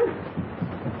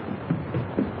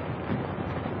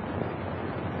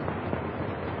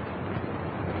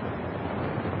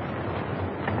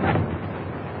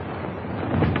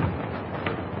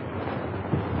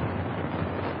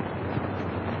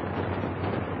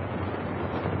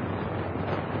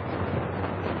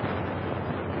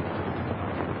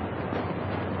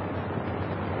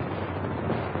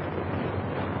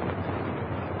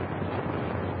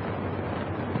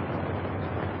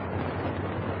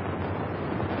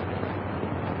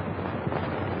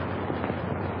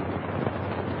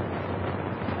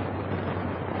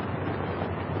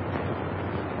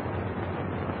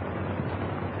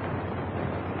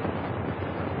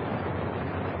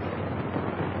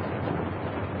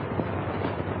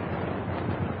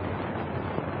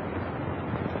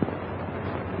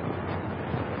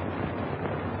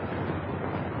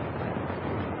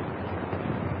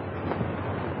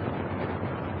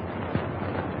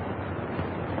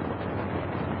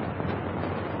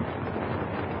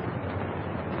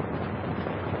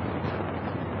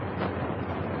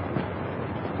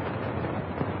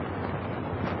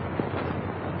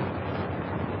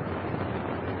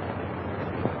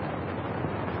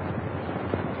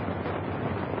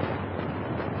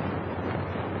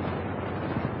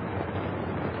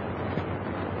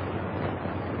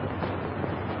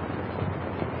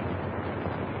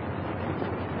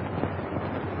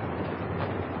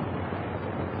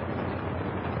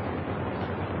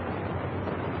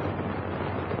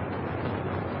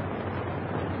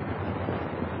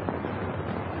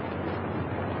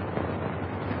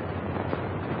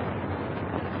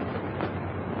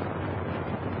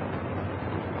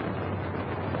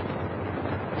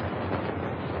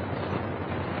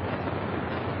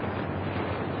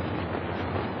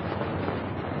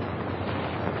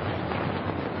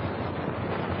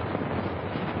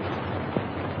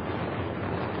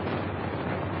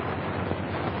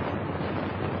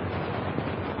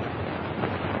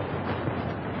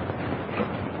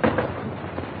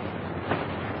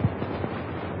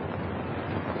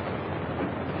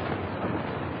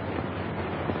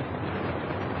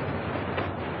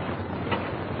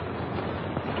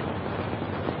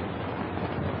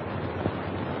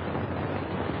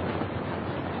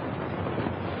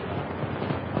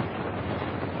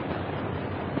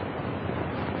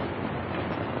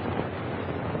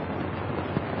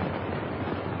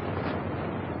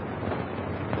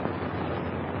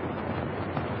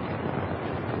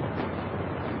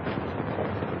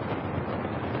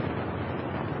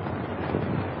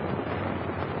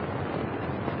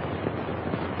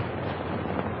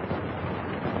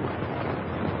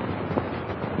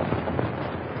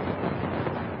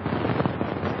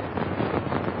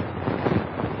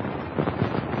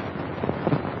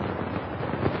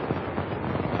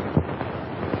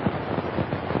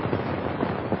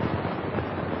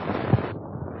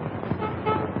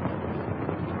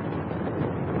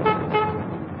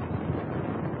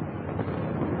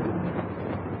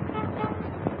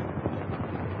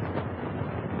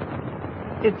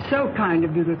 It's so kind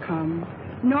of you to come.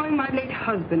 Knowing my late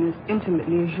husband as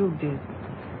intimately as you did,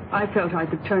 I felt I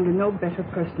could turn to no better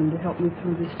person to help me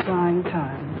through this trying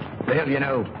time. Well, you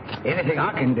know, anything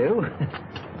I can do.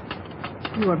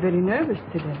 You are very nervous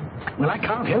today. Well, I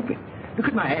can't help it. Look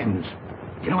at my hands.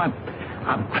 You know,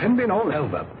 I'm trembling all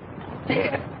over.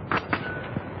 There.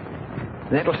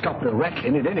 That'll stop the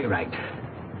rattling at any rate.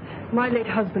 My late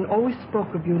husband always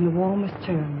spoke of you in the warmest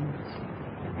terms.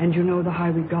 And you know the high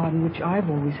regard in which I've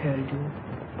always held you.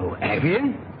 Oh, have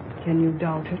you? Can you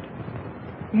doubt it?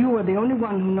 You are the only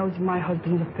one who knows of my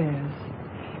husband's affairs.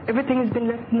 Everything has been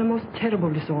left in the most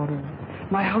terrible disorder.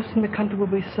 My house in the country will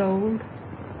be sold.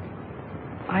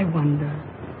 I wonder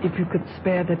if you could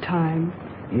spare the time.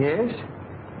 Yes?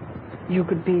 You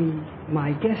could be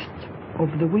my guest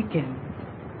over the weekend.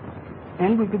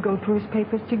 And we could go through his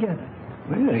papers together.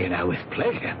 Well, you know, with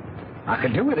pleasure. I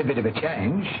could do with a bit of a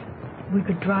change. We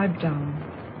could drive down.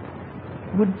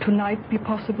 Would tonight be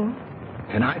possible?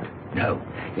 Tonight? No.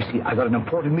 You see, I've got an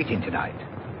important meeting tonight.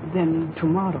 Then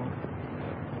tomorrow.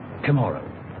 Tomorrow.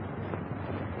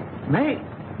 May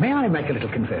I make a little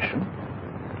confession?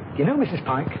 You know, Mrs.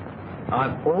 Pyke,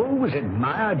 I've always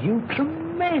admired you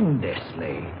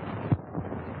tremendously.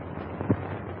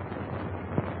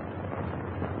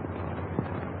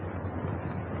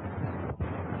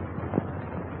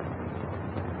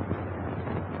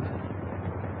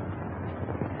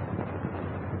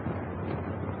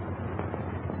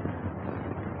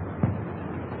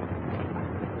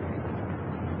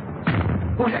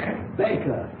 Who's that?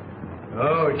 Baker.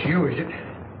 Oh, it's you, is it?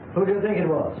 Who do you think it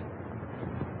was?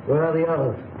 Where are the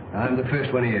others? I'm the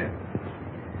first one here.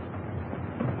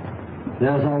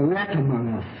 There's a rat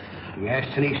among us. Yes,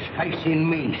 and he's facing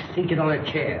me, seated on a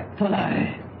chair.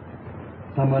 Aye.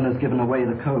 Someone has given away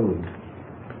the code.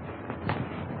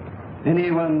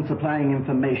 Anyone supplying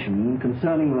information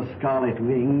concerning the Scarlet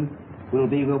Ring will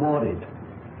be rewarded.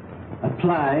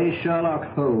 Apply Sherlock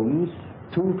Holmes,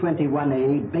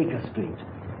 221A Baker Street.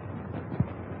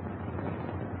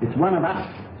 It's one of us,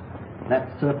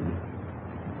 that's certain.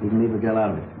 We can leave the girl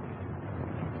out of it.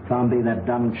 Can't be that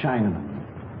dumb Chinaman.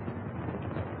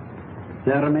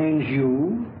 There remains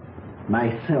you,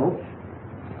 myself,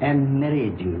 and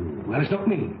Merrydew. Well, it's not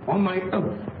me. On my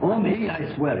oath. Or me,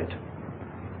 I swear it.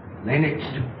 Then it's...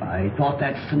 I thought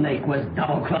that snake was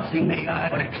double-crossing me.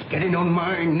 But it's getting on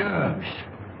my nerves.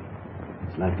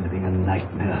 It's like living a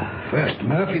nightmare. First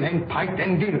Murphy, then Pyke,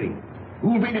 then Deering.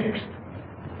 Who'll be next?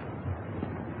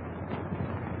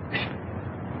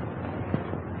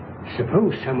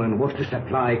 Suppose someone was to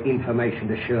supply information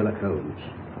to Sherlock Holmes.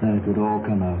 Then it would all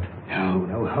come out.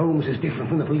 No, Holmes is different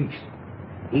from the police.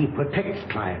 He protects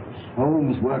clients.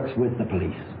 Holmes works with the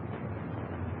police.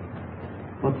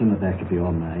 What's in the back of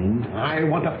your mind? I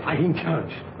want a fighting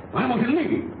chance. I want to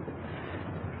live.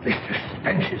 This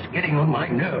suspense is getting on my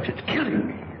nerves. It's killing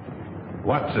me.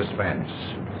 What suspense?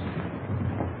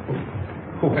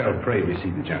 Well, pray be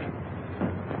seated, gentlemen.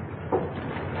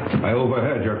 I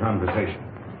overheard your conversation.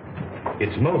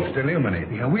 It's most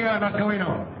illuminating. Yeah, we are not going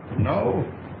on. No?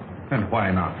 And why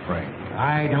not, pray?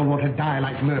 I don't want to die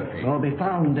like Murphy. Or be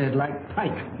found dead like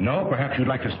Pyke. No, perhaps you'd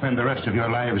like to spend the rest of your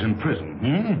lives in prison,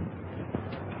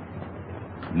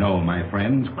 No, my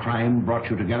friends, crime brought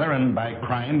you together, and by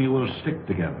crime you will stick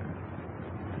together.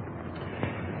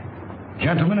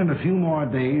 Gentlemen, in a few more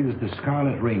days, the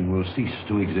Scarlet Ring will cease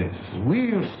to exist.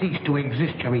 Will cease to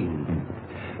exist, you mean?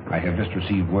 I have just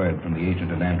received word from the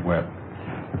agent at Antwerp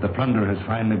that the plunder has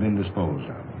finally been disposed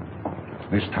of.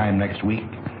 This time next week,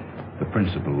 the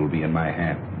principal will be in my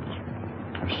hands.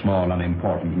 A small,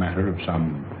 unimportant matter of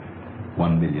some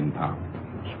 £1 million,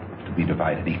 to be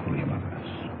divided equally among us.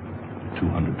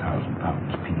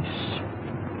 £200,000 apiece.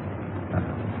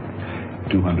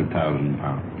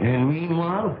 £200,000. And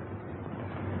meanwhile?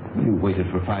 You waited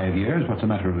for 5 years. What's a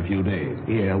matter of a few days?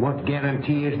 Yeah, what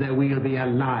guarantee is that we'll be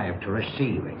alive to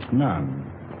receive it? None.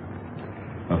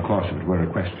 Of course, if it were a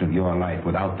question of your life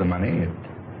without the money, it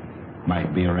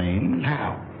might be arranged.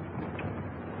 How?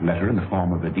 Letter in the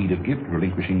form of a deed of gift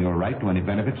relinquishing your right to any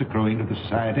benefits accruing to the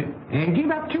society. And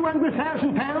give up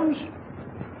 £200,000?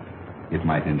 It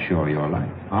might ensure your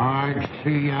life. I'd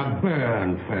see you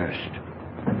burn first.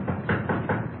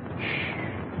 Shh.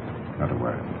 Not a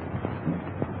word.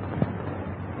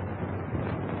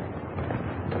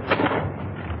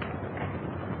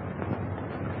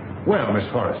 Well, Miss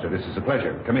Forrester, this is a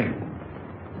pleasure. Come in.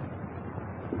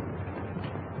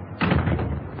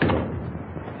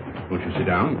 Won't you sit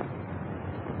down?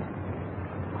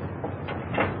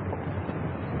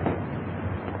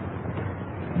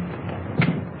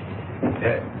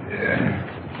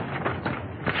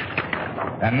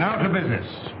 And now to business.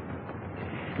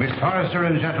 Miss Forrester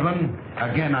and gentlemen,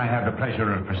 again I have the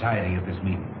pleasure of presiding at this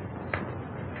meeting.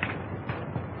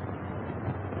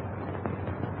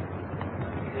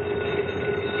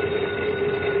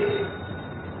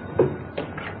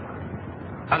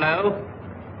 Hello?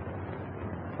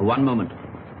 One moment.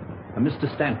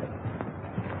 Mr. Stanford.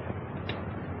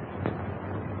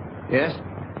 Yes?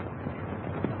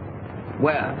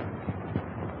 Where?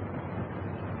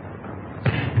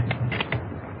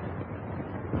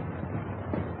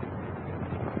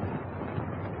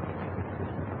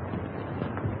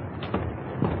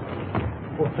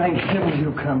 Oh, thank heaven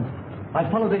you come. I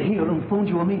followed her here and phoned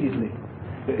you immediately.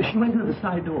 She went through the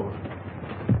side door.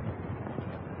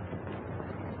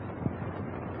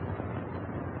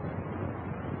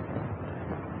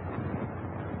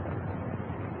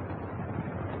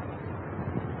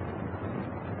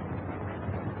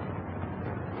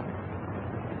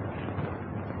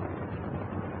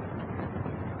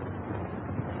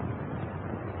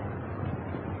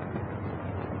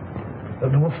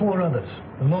 There were 4 others.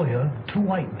 The lawyer, 2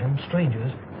 white men,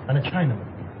 strangers, and a Chinaman.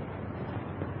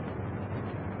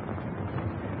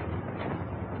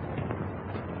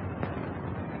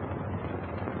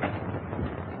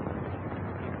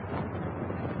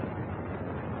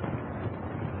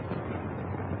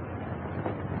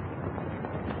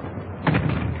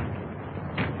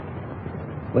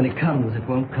 When it comes, it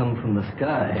won't come from the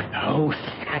sky. Oh,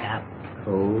 shut up.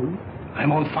 Cold?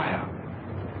 I'm on fire.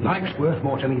 Life's worth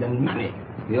more to me than money.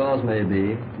 Yours may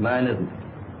be. Mine isn't.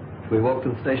 Shall we walk to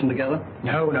the station together?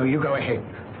 No, you go ahead.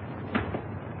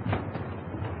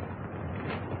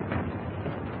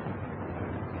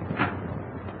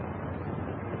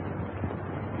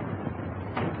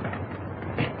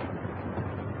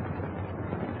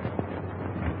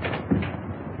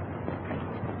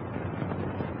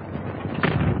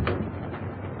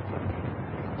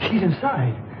 She's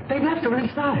inside. They've left her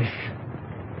inside.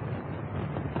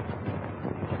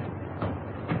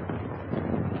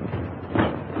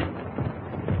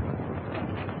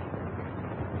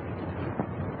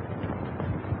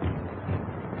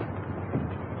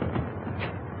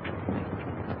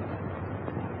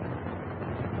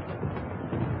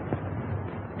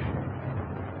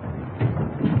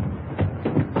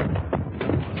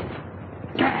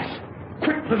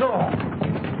 The door.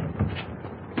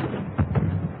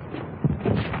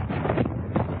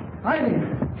 Eileen!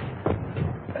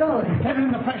 Dolly! Get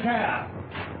in the fresh air.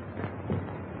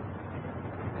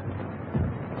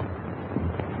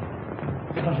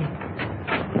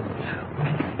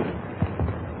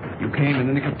 You came in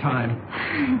the nick of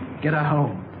time. Get her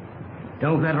home.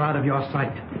 Don't let her out of your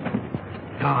sight.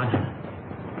 Guard her.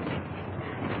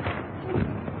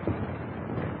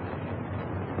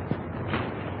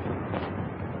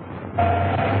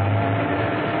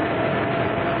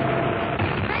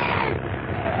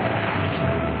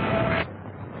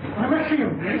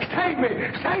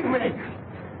 Save me!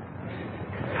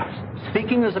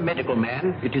 Speaking as a medical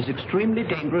man, it is extremely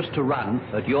dangerous to run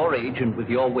at your age and with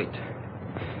your wit.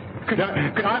 Could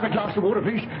I have a glass of water,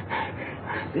 please?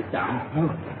 Sit down.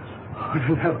 Oh,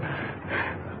 no.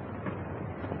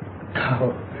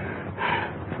 Oh.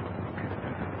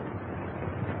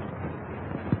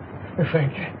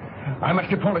 Thank you. I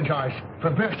must apologize for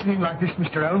bursting in like this,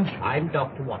 Mr. Holmes. I'm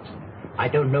Dr. Watson. I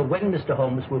don't know when Mr.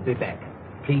 Holmes will be back.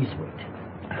 Please wait.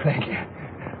 Thank you.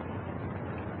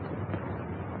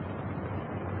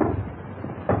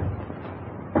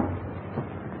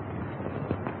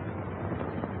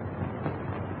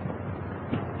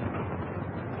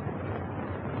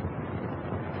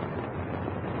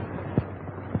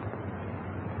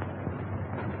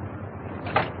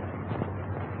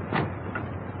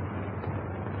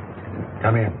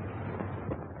 Come in.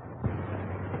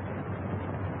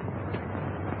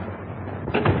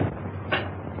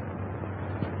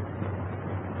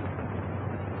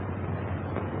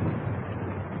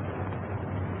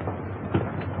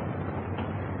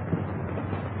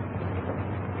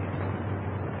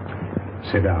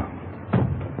 Sit down.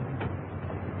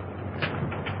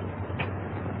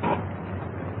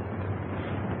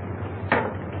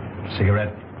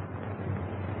 Cigarette?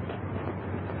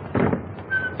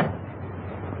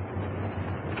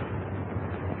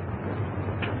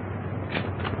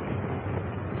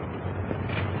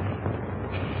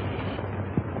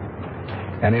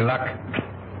 Any luck?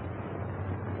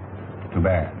 Too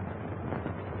bad.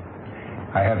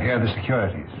 I have here the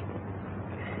securities.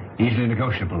 Easily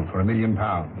negotiable for £1 million.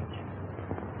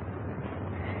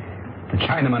 The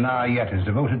Chinaman Ah Yet is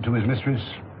devoted to his mistress.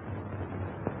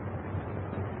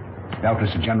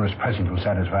 Doubtless a generous present will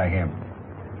satisfy him.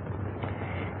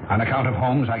 On account of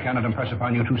Holmes, I cannot impress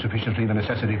upon you too sufficiently the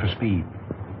necessity for speed.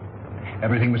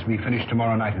 Everything must be finished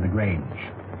tomorrow night at the Grange.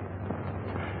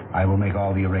 I will make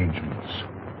all the arrangements.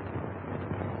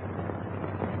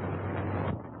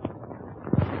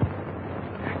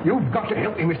 You've got to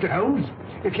help me, Mr. Holmes.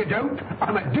 If you don't,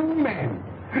 I'm a doomed man.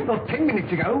 Not 10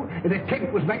 minutes ago, an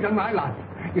attempt was made on my life.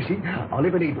 You see, I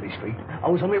live in Ebury Street. I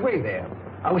was on my way there.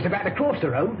 I was about to cross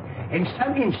the road, and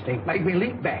some instinct made me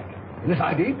leap back. And as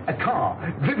I did, a car,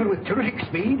 driven with terrific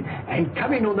speed and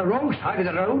coming on the wrong side of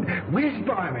the road, whizzed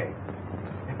by me.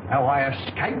 How I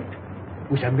escaped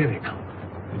was a miracle.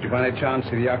 Did you by any chance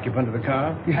see the occupant of the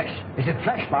car? Yes. As it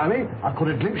flashed by me, I caught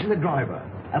a glimpse of the driver,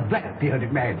 a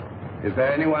black-bearded man. Is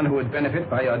there anyone who would benefit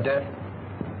by your death?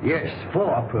 Yes,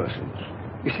 4 persons.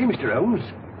 You see, Mr. Holmes,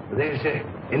 there's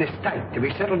an estate to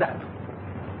be settled up.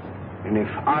 And if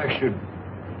I should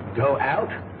go out,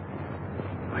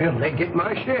 well, they get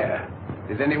my share.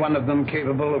 Is any one of them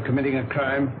capable of committing a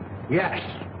crime? Yes,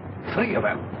 3 of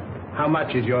them. How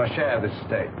much is your share of this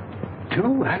estate?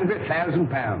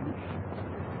 £200,000.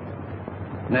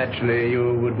 Naturally,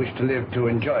 you would wish to live to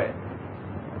enjoy it.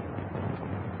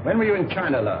 When were you in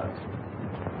China last?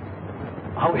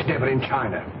 I was never in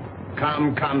China.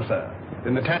 Come, sir.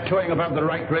 In the tattooing above the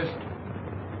right wrist?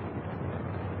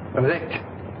 Well,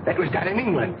 that was done in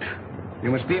England.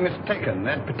 You must be mistaken.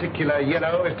 That particular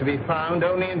yellow is to be found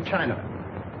only in China.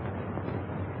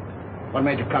 What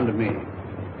made you come to me?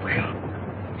 Well,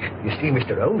 you see,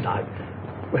 Mr. Holmes, I'd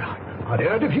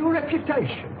heard of your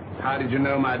reputation. How did you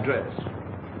know my address?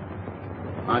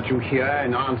 Aren't you here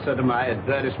in answer to my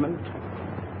advertisement?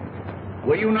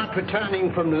 Were you not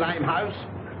returning from Limehouse?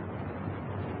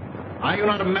 Are you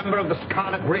not a member of the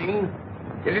Scarlet Ring?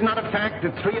 Is it not a fact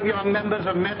that 3 of your members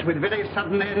have met with very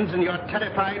sudden ends and you're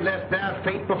terrified lest their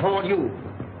fate befall you?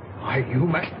 Why, you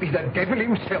must be the devil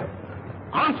himself.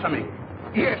 Answer me.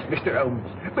 Yes, Mr. Holmes,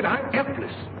 but I'm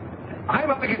helpless. I'm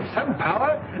up against some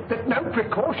power that no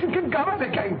precaution can guard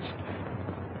against.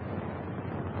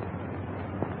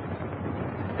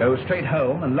 Go straight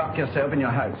home and lock yourself in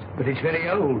your house. But it's very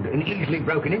old and easily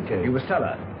broken into. You a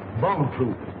cellar.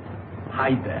 Bomb-proof.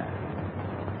 Hide there.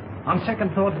 On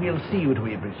second thought, we'll see you to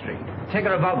Ebury Street. Take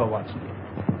a revolver, Watson.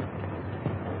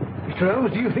 Mr.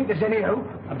 Holmes, do you think there's any hope?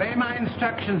 Obey my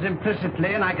instructions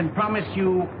implicitly, and I can promise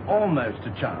you almost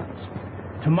a chance.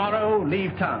 Tomorrow,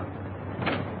 leave town.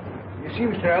 You see,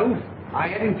 Mr. Holmes, I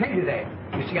had intended that.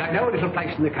 You see, I know a little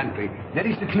place in the country that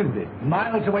is secluded,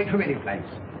 miles away from any place.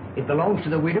 It belongs to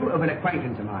the widow of an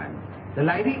acquaintance of mine. The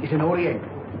lady is an Oriental,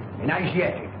 an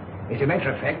Asiatic. As a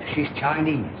matter of fact, she's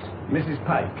Chinese. Mrs.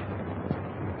 Pyke.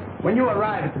 When you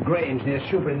arrive at the Grange near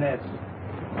Shoebury Nest,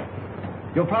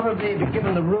 you'll probably be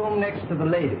given the room next to the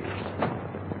ladies.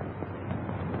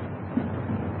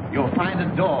 You'll find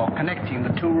a door connecting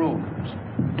the 2 rooms.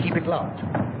 Keep it locked.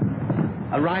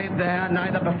 Arrive there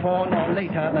neither before nor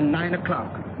later than 9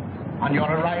 o'clock. On your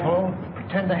arrival,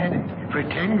 pretend a headache.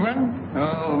 Pretend one?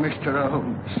 Oh, Mr.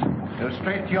 Holmes. Go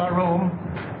straight to your room.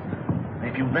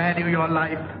 If you value your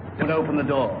life, don't open the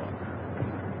door.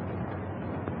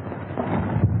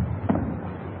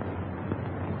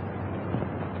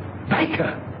 Pyke!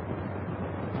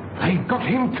 They've got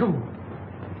him too.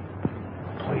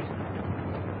 Poison.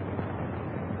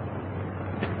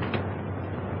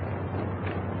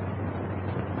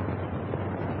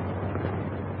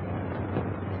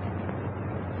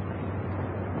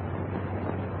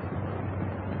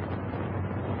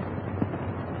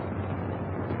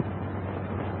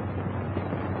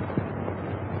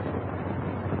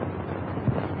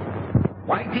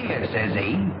 Why, dear, says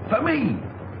he, for me.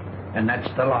 And that's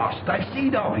the last I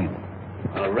seed of him.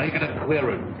 A regular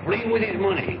queerin', free with his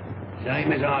money,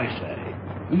 same as I say.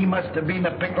 He must have been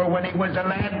a pickle when he was a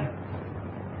lad.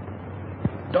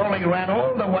 Dolly ran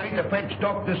all the way to fetch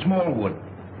Dr. Smallwood.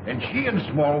 And she and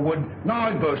Smallwood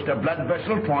now burst a blood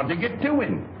vessel trying to get to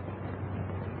him.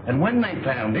 And when they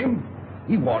found him,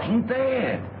 he wasn't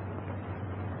there.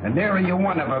 And nary a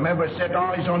one of them ever set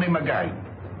eyes on him again.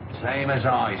 Same as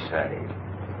I say.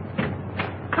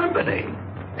 Company.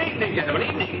 Evening, gentlemen,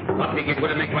 evening. What we get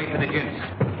would make way for the gents.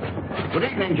 Good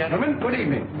evening, gentlemen. Good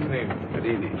evening. Good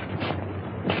evening.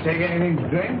 Take anything to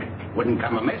drink? Wouldn't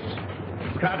come amiss.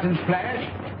 Scotch and splash?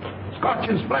 Scotch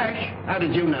and splash? How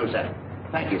did you know, sir?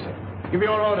 Thank you, sir. Give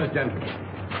your orders, gentlemen.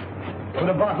 Put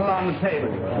a bottle on the table.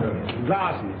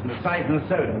 Glasses and a siphon of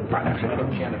soda.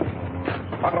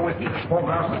 Bottle of whiskey, 4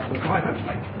 glasses, 5 of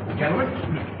slate. Gentlemen?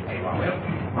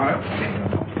 All right.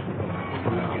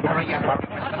 Hurry up, the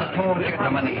tall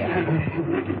gentleman here.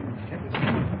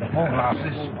 4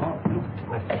 glasses.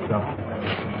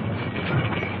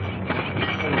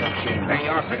 There you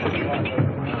are, sir.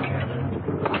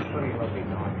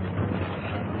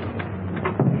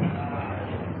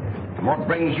 What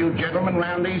brings you gentlemen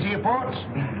round these here parts?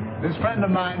 This friend of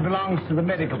mine belongs to the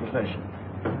medical profession.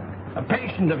 A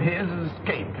patient of his has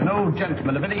escaped, an old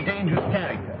gentleman, a very dangerous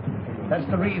character. That's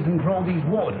the reason for all these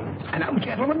wardens. An old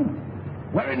gentleman?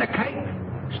 Wearing a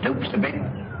cape? Stoops a bit?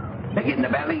 Big in the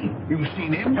belly? You've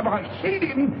seen him? Have I seen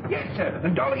him? Yes, sir.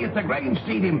 And Dolly at the Grange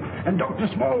seen him. And Dr.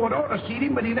 Smallwood ought to seen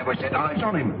him, but he never set eyes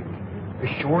on him. As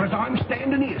sure as I'm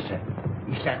standing here, sir.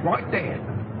 He sat right there.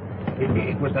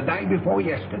 It was the day before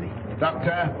yesterday.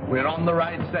 Doctor, we're on the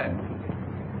right scent.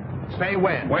 Say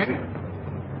when. When?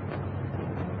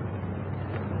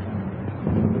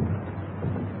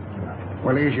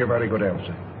 Well, here's your very good health,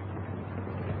 sir.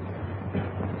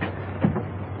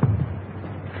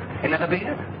 Another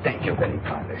beer? Thank you very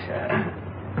kindly, sir.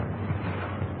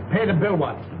 Pay the bill,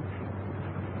 Watson.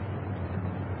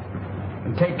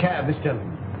 And take care of this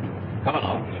gentleman. Come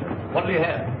along. What do you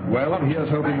have? Well, here's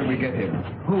hoping that we get him.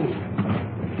 Who?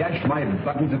 Dash my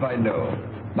buttons if I know.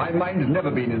 My mind's never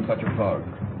been in such a fog.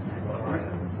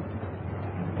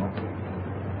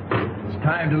 It's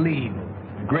time to leave.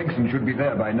 Gregson should be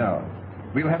there by now.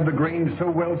 We'll have the Grange so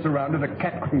well surrounded a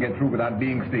cat couldn't get through without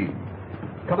being seen.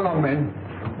 Come along, men.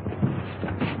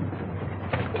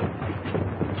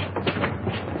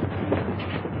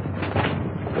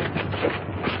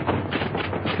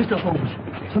 Mr. Holmes,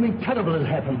 something terrible has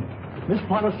happened. Miss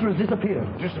Forrester has disappeared.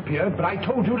 Disappeared? But I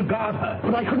told you to guard her.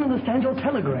 But I couldn't understand your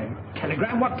telegram.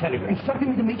 Telegram? What telegram?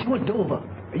 Instructing me to meet you at Dover.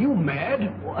 Are you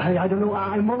mad? I don't know.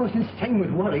 I'm almost insane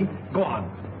with worry. Go on.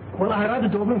 Well, I arrived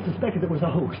at Dover and suspected it was a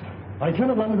hoax. I returned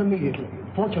to London immediately.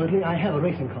 Fortunately, I have a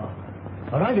racing car.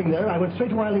 Arriving there, I went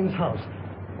straight to Eileen's house.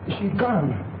 She'd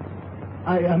gone.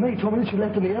 May told me that she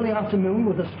left in the early afternoon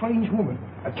with a strange woman.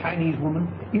 A Chinese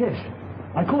woman? Yes.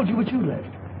 I called you, but you left.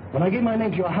 When I gave my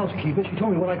name to your housekeeper, she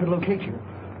told me where I could locate you.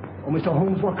 Oh, Mr.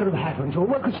 Holmes, what could have happened? Or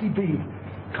where could she be?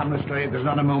 Come, Lestrade. There's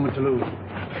not a moment to lose.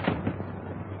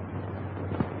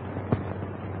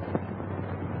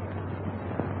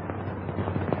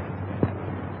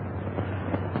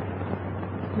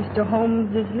 Mr.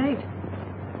 Holmes is late.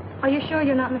 Are you sure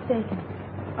you're not mistaken?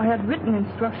 I had written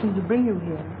instructions to bring you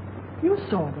here. You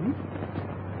saw them.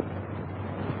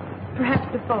 Perhaps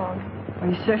the fog.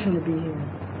 I certain to be here.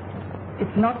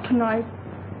 If not tonight,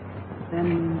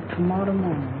 then tomorrow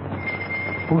morning.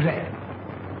 Who's that?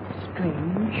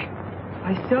 Strange.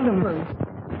 I seldom heard.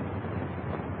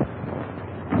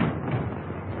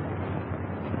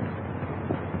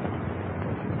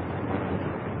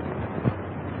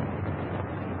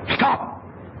 Stop!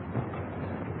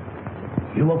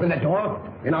 You open the door,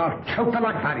 and I'll choke the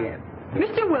life out of you.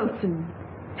 Mr. Wilson,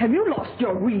 have you lost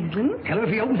your reason? Tell her if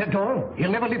he opens the door,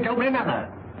 he'll never live to open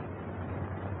another.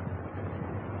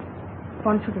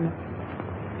 One cigarette.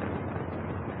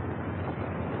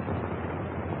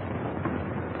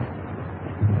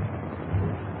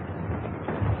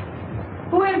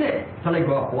 Who is it?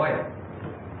 Telegraph, Wyatt.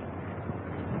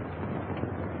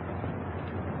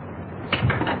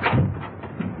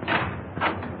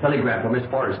 Telegram for Miss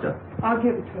Forrester. I'll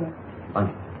give it to her.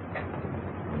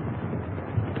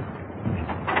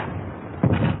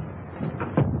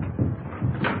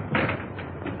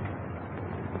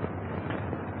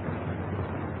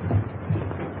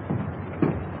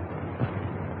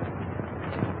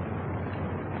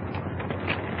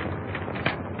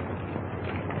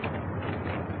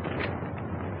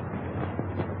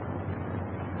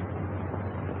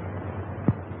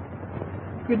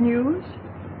 Good news?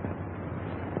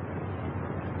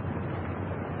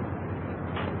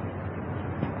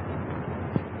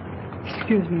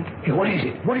 Excuse me. Hey, what is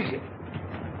it? What is it?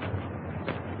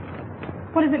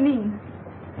 What does it mean?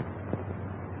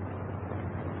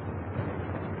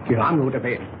 Here, I'm going to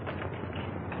bed.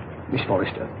 Miss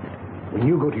Forrester, when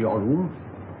you go to your room,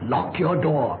 lock your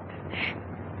door. Shh.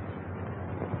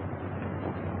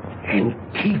 And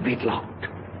keep it locked.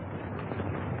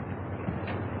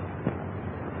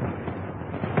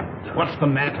 What's the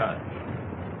matter?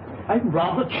 I'm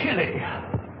rather chilly.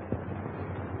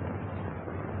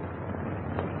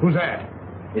 Who's that?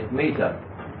 It's me, sir.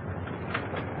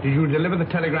 Did you deliver the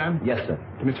telegram? Yes, sir.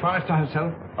 To Miss Forrester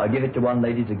herself? I give it to one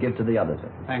lady to give to the other,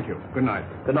 sir. Thank you. Good night.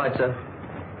 Good night, sir.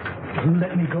 You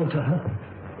let me go to her.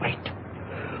 Wait.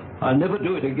 I'll never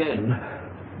do it again.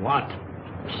 What?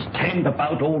 Stand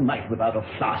about all night without a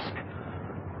flask.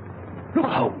 Look,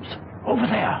 Holmes. Over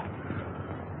there.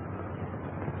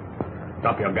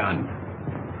 Drop your gun.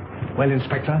 Well,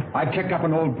 Inspector? I've checked up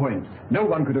on all points. No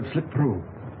one could have slipped through.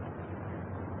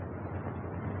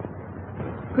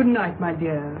 Good night, my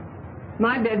dear.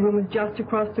 My bedroom is just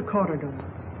across the corridor.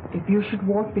 If you should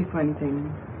want me for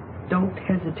anything, don't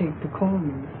hesitate to call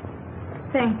me.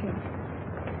 Thank you.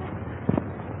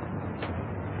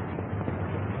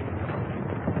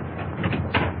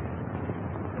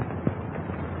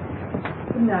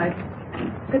 night.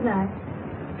 Good night.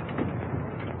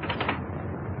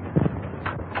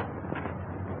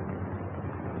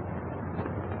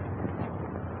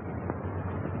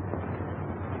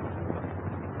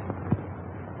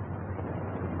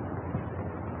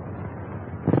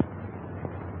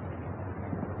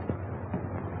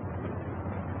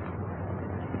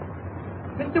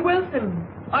 Mr. Wilson,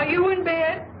 are you in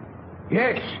bed?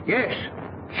 Yes, yes.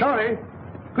 Sorry.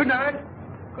 Good night.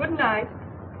 Good night.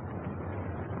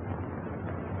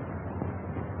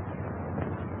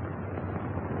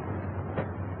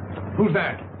 Who's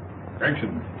that?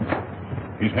 Gregson.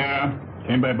 He's here.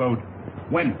 Came by boat.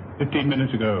 When? 15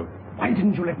 minutes ago. Why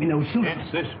didn't you let me know sooner?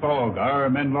 It's this fog. Our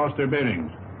men lost their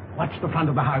bearings. Watch the front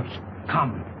of the house.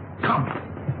 Come. Come.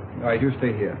 All right, you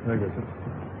stay here. Very good, sir.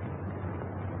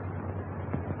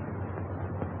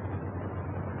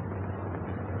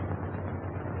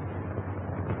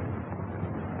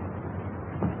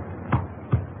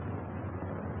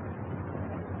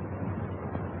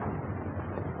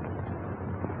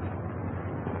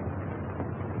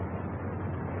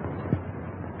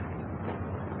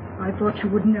 I thought you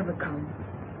would never come.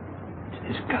 It's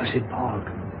this cursed fog.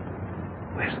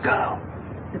 Where's the girl?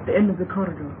 At the end of the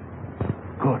corridor.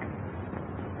 Good.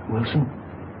 Wilson?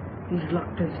 He's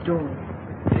locked his door.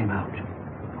 Get him out.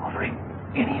 Offering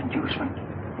any inducement.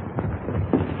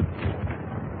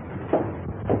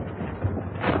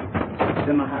 It's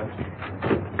in the house.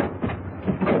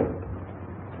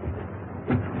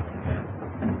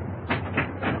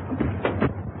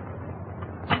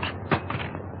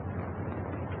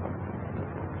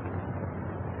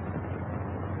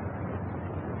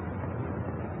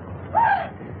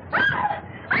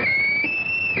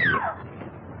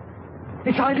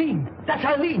 It's Eileen. That's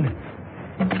Eileen.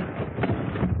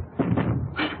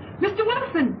 Mr.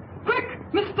 Wilson!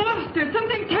 Quick! Miss Forrester!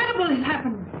 Something terrible has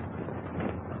happened!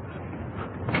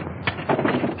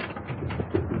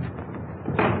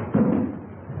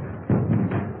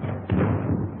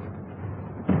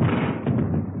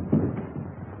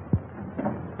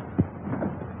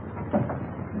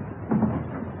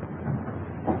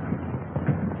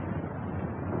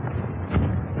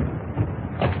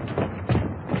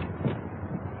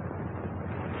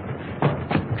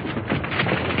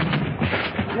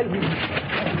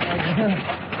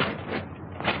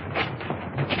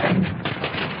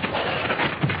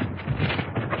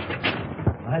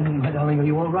 Eileen, my darling, are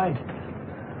you all right?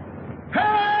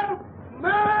 Help!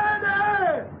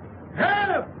 Murder!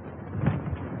 Help!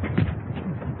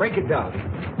 Break it down.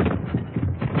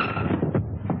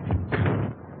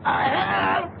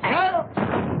 Help!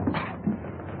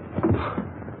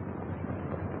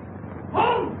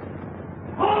 Holmes!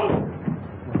 Holmes!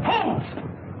 Holmes!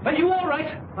 Are you all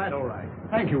right? Quite all right.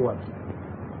 Thank you, Watson.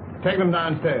 Take them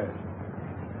downstairs.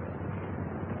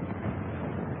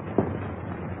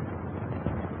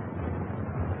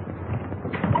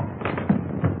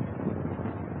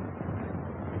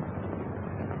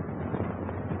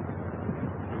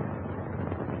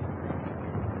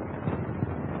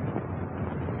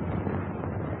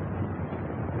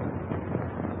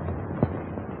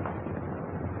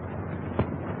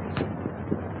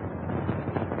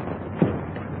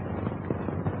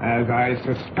 As I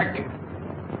suspected.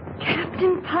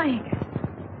 Captain Pyke.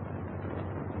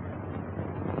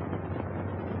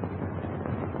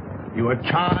 You are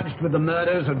charged with the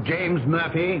murders of James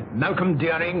Murphy, Malcolm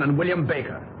Deering, and William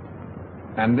Baker.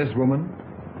 And this woman?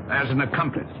 As an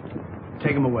accomplice.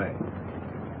 Take him away.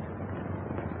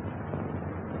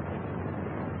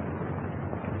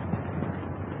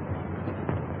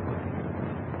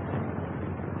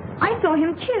 I saw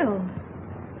him killed.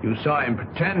 You saw him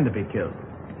pretend to be killed.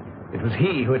 It was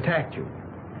he who attacked you.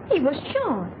 He was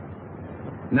shot.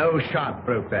 No shot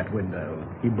broke that window.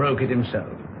 He broke it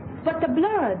himself. But the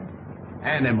blood.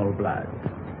 Animal blood.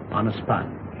 On a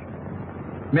sponge.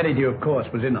 Merrydew, of course,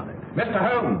 was in on it. Mr.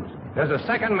 Holmes, there's a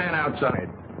second man outside.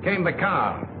 Came the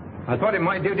car. I thought it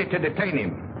my duty to detain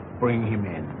him. Bring him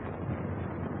in.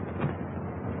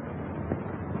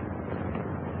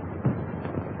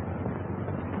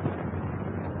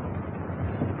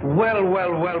 Well,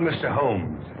 well, well, Mr.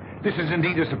 Holmes. This is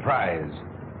indeed a surprise.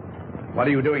 What are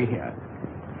you doing here?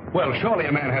 Well, surely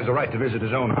a man has a right to visit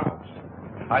his own house.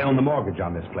 I own the mortgage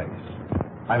on this place.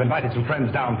 I've invited some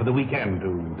friends down for the weekend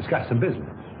to discuss some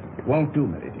business. It won't do,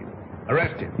 Merrydew.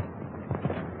 Arrest him.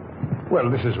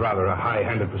 Well, this is rather a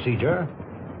high-handed procedure.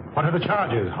 What are the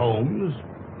charges, Holmes?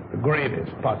 The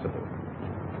gravest possible.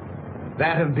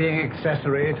 That of being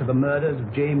accessory to the murders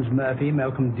of James Murphy,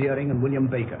 Malcolm Deering, and William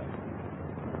Baker.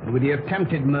 And with the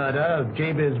attempted murder of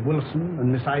Jabez Wilson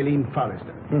and Miss Eileen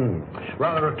Forrester.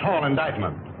 Rather a tall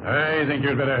indictment. I think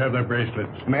you'd better have the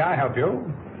bracelets. May I help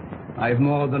you? I've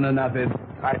more than enough in...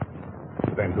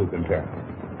 Then who can tell?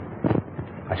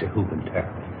 I said, who can tell?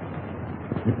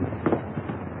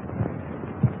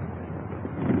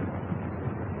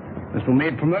 This will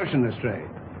mean promotion, Lestrade.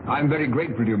 I'm very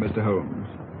grateful to you, Mr. Holmes.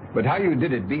 But how you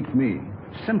did it beats me.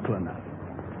 Simple enough.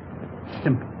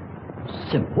 Simple.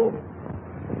 Simple?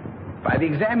 By the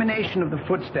examination of the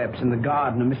footsteps in the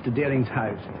garden of Mr. Deering's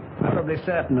house, probably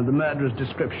certain of the murderer's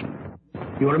description.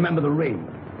 You'll remember the ring.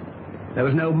 There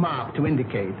was no mark to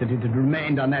indicate that it had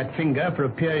remained on that finger for a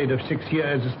period of 6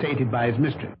 years as stated by his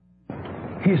mistress.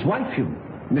 His wife, you mean?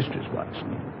 Mistress,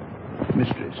 Watson.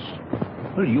 Mistress.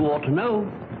 Well, you ought to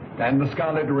know. And the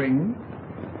scarlet ring?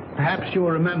 Perhaps you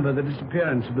will remember the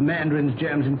disappearance of the mandarin's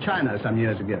gems in China some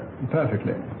years ago.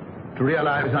 Perfectly. To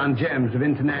realize on gems of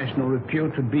international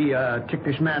repute would be a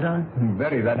ticklish matter?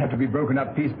 Very. That'd have to be broken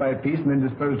up piece by piece and then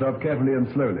disposed of carefully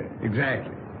and slowly.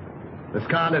 Exactly. The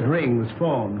scarlet ring was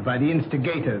formed by the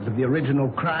instigators of the original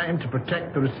crime to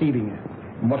protect the receiving end.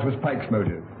 And what was Pyke's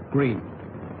motive? Greed.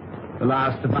 The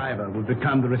last survivor would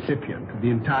become the recipient of the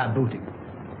entire booty.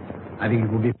 I think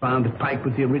it will be found that Pyke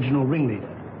was the original ringleader.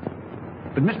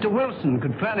 But Mr. Wilson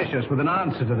could furnish us with an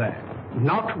answer to that.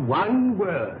 Not one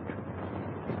word.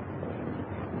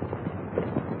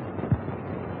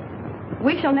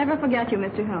 We shall never forget you,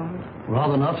 Mr. Holmes.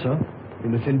 Rather not, sir. You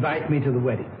must invite me to the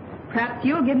wedding. Perhaps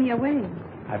you'll give me away.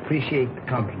 I appreciate the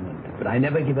compliment, but I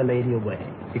never give a lady away,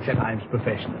 except I'm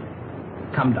professional.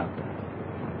 Come, Doctor.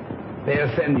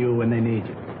 They'll send you when they need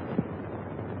you.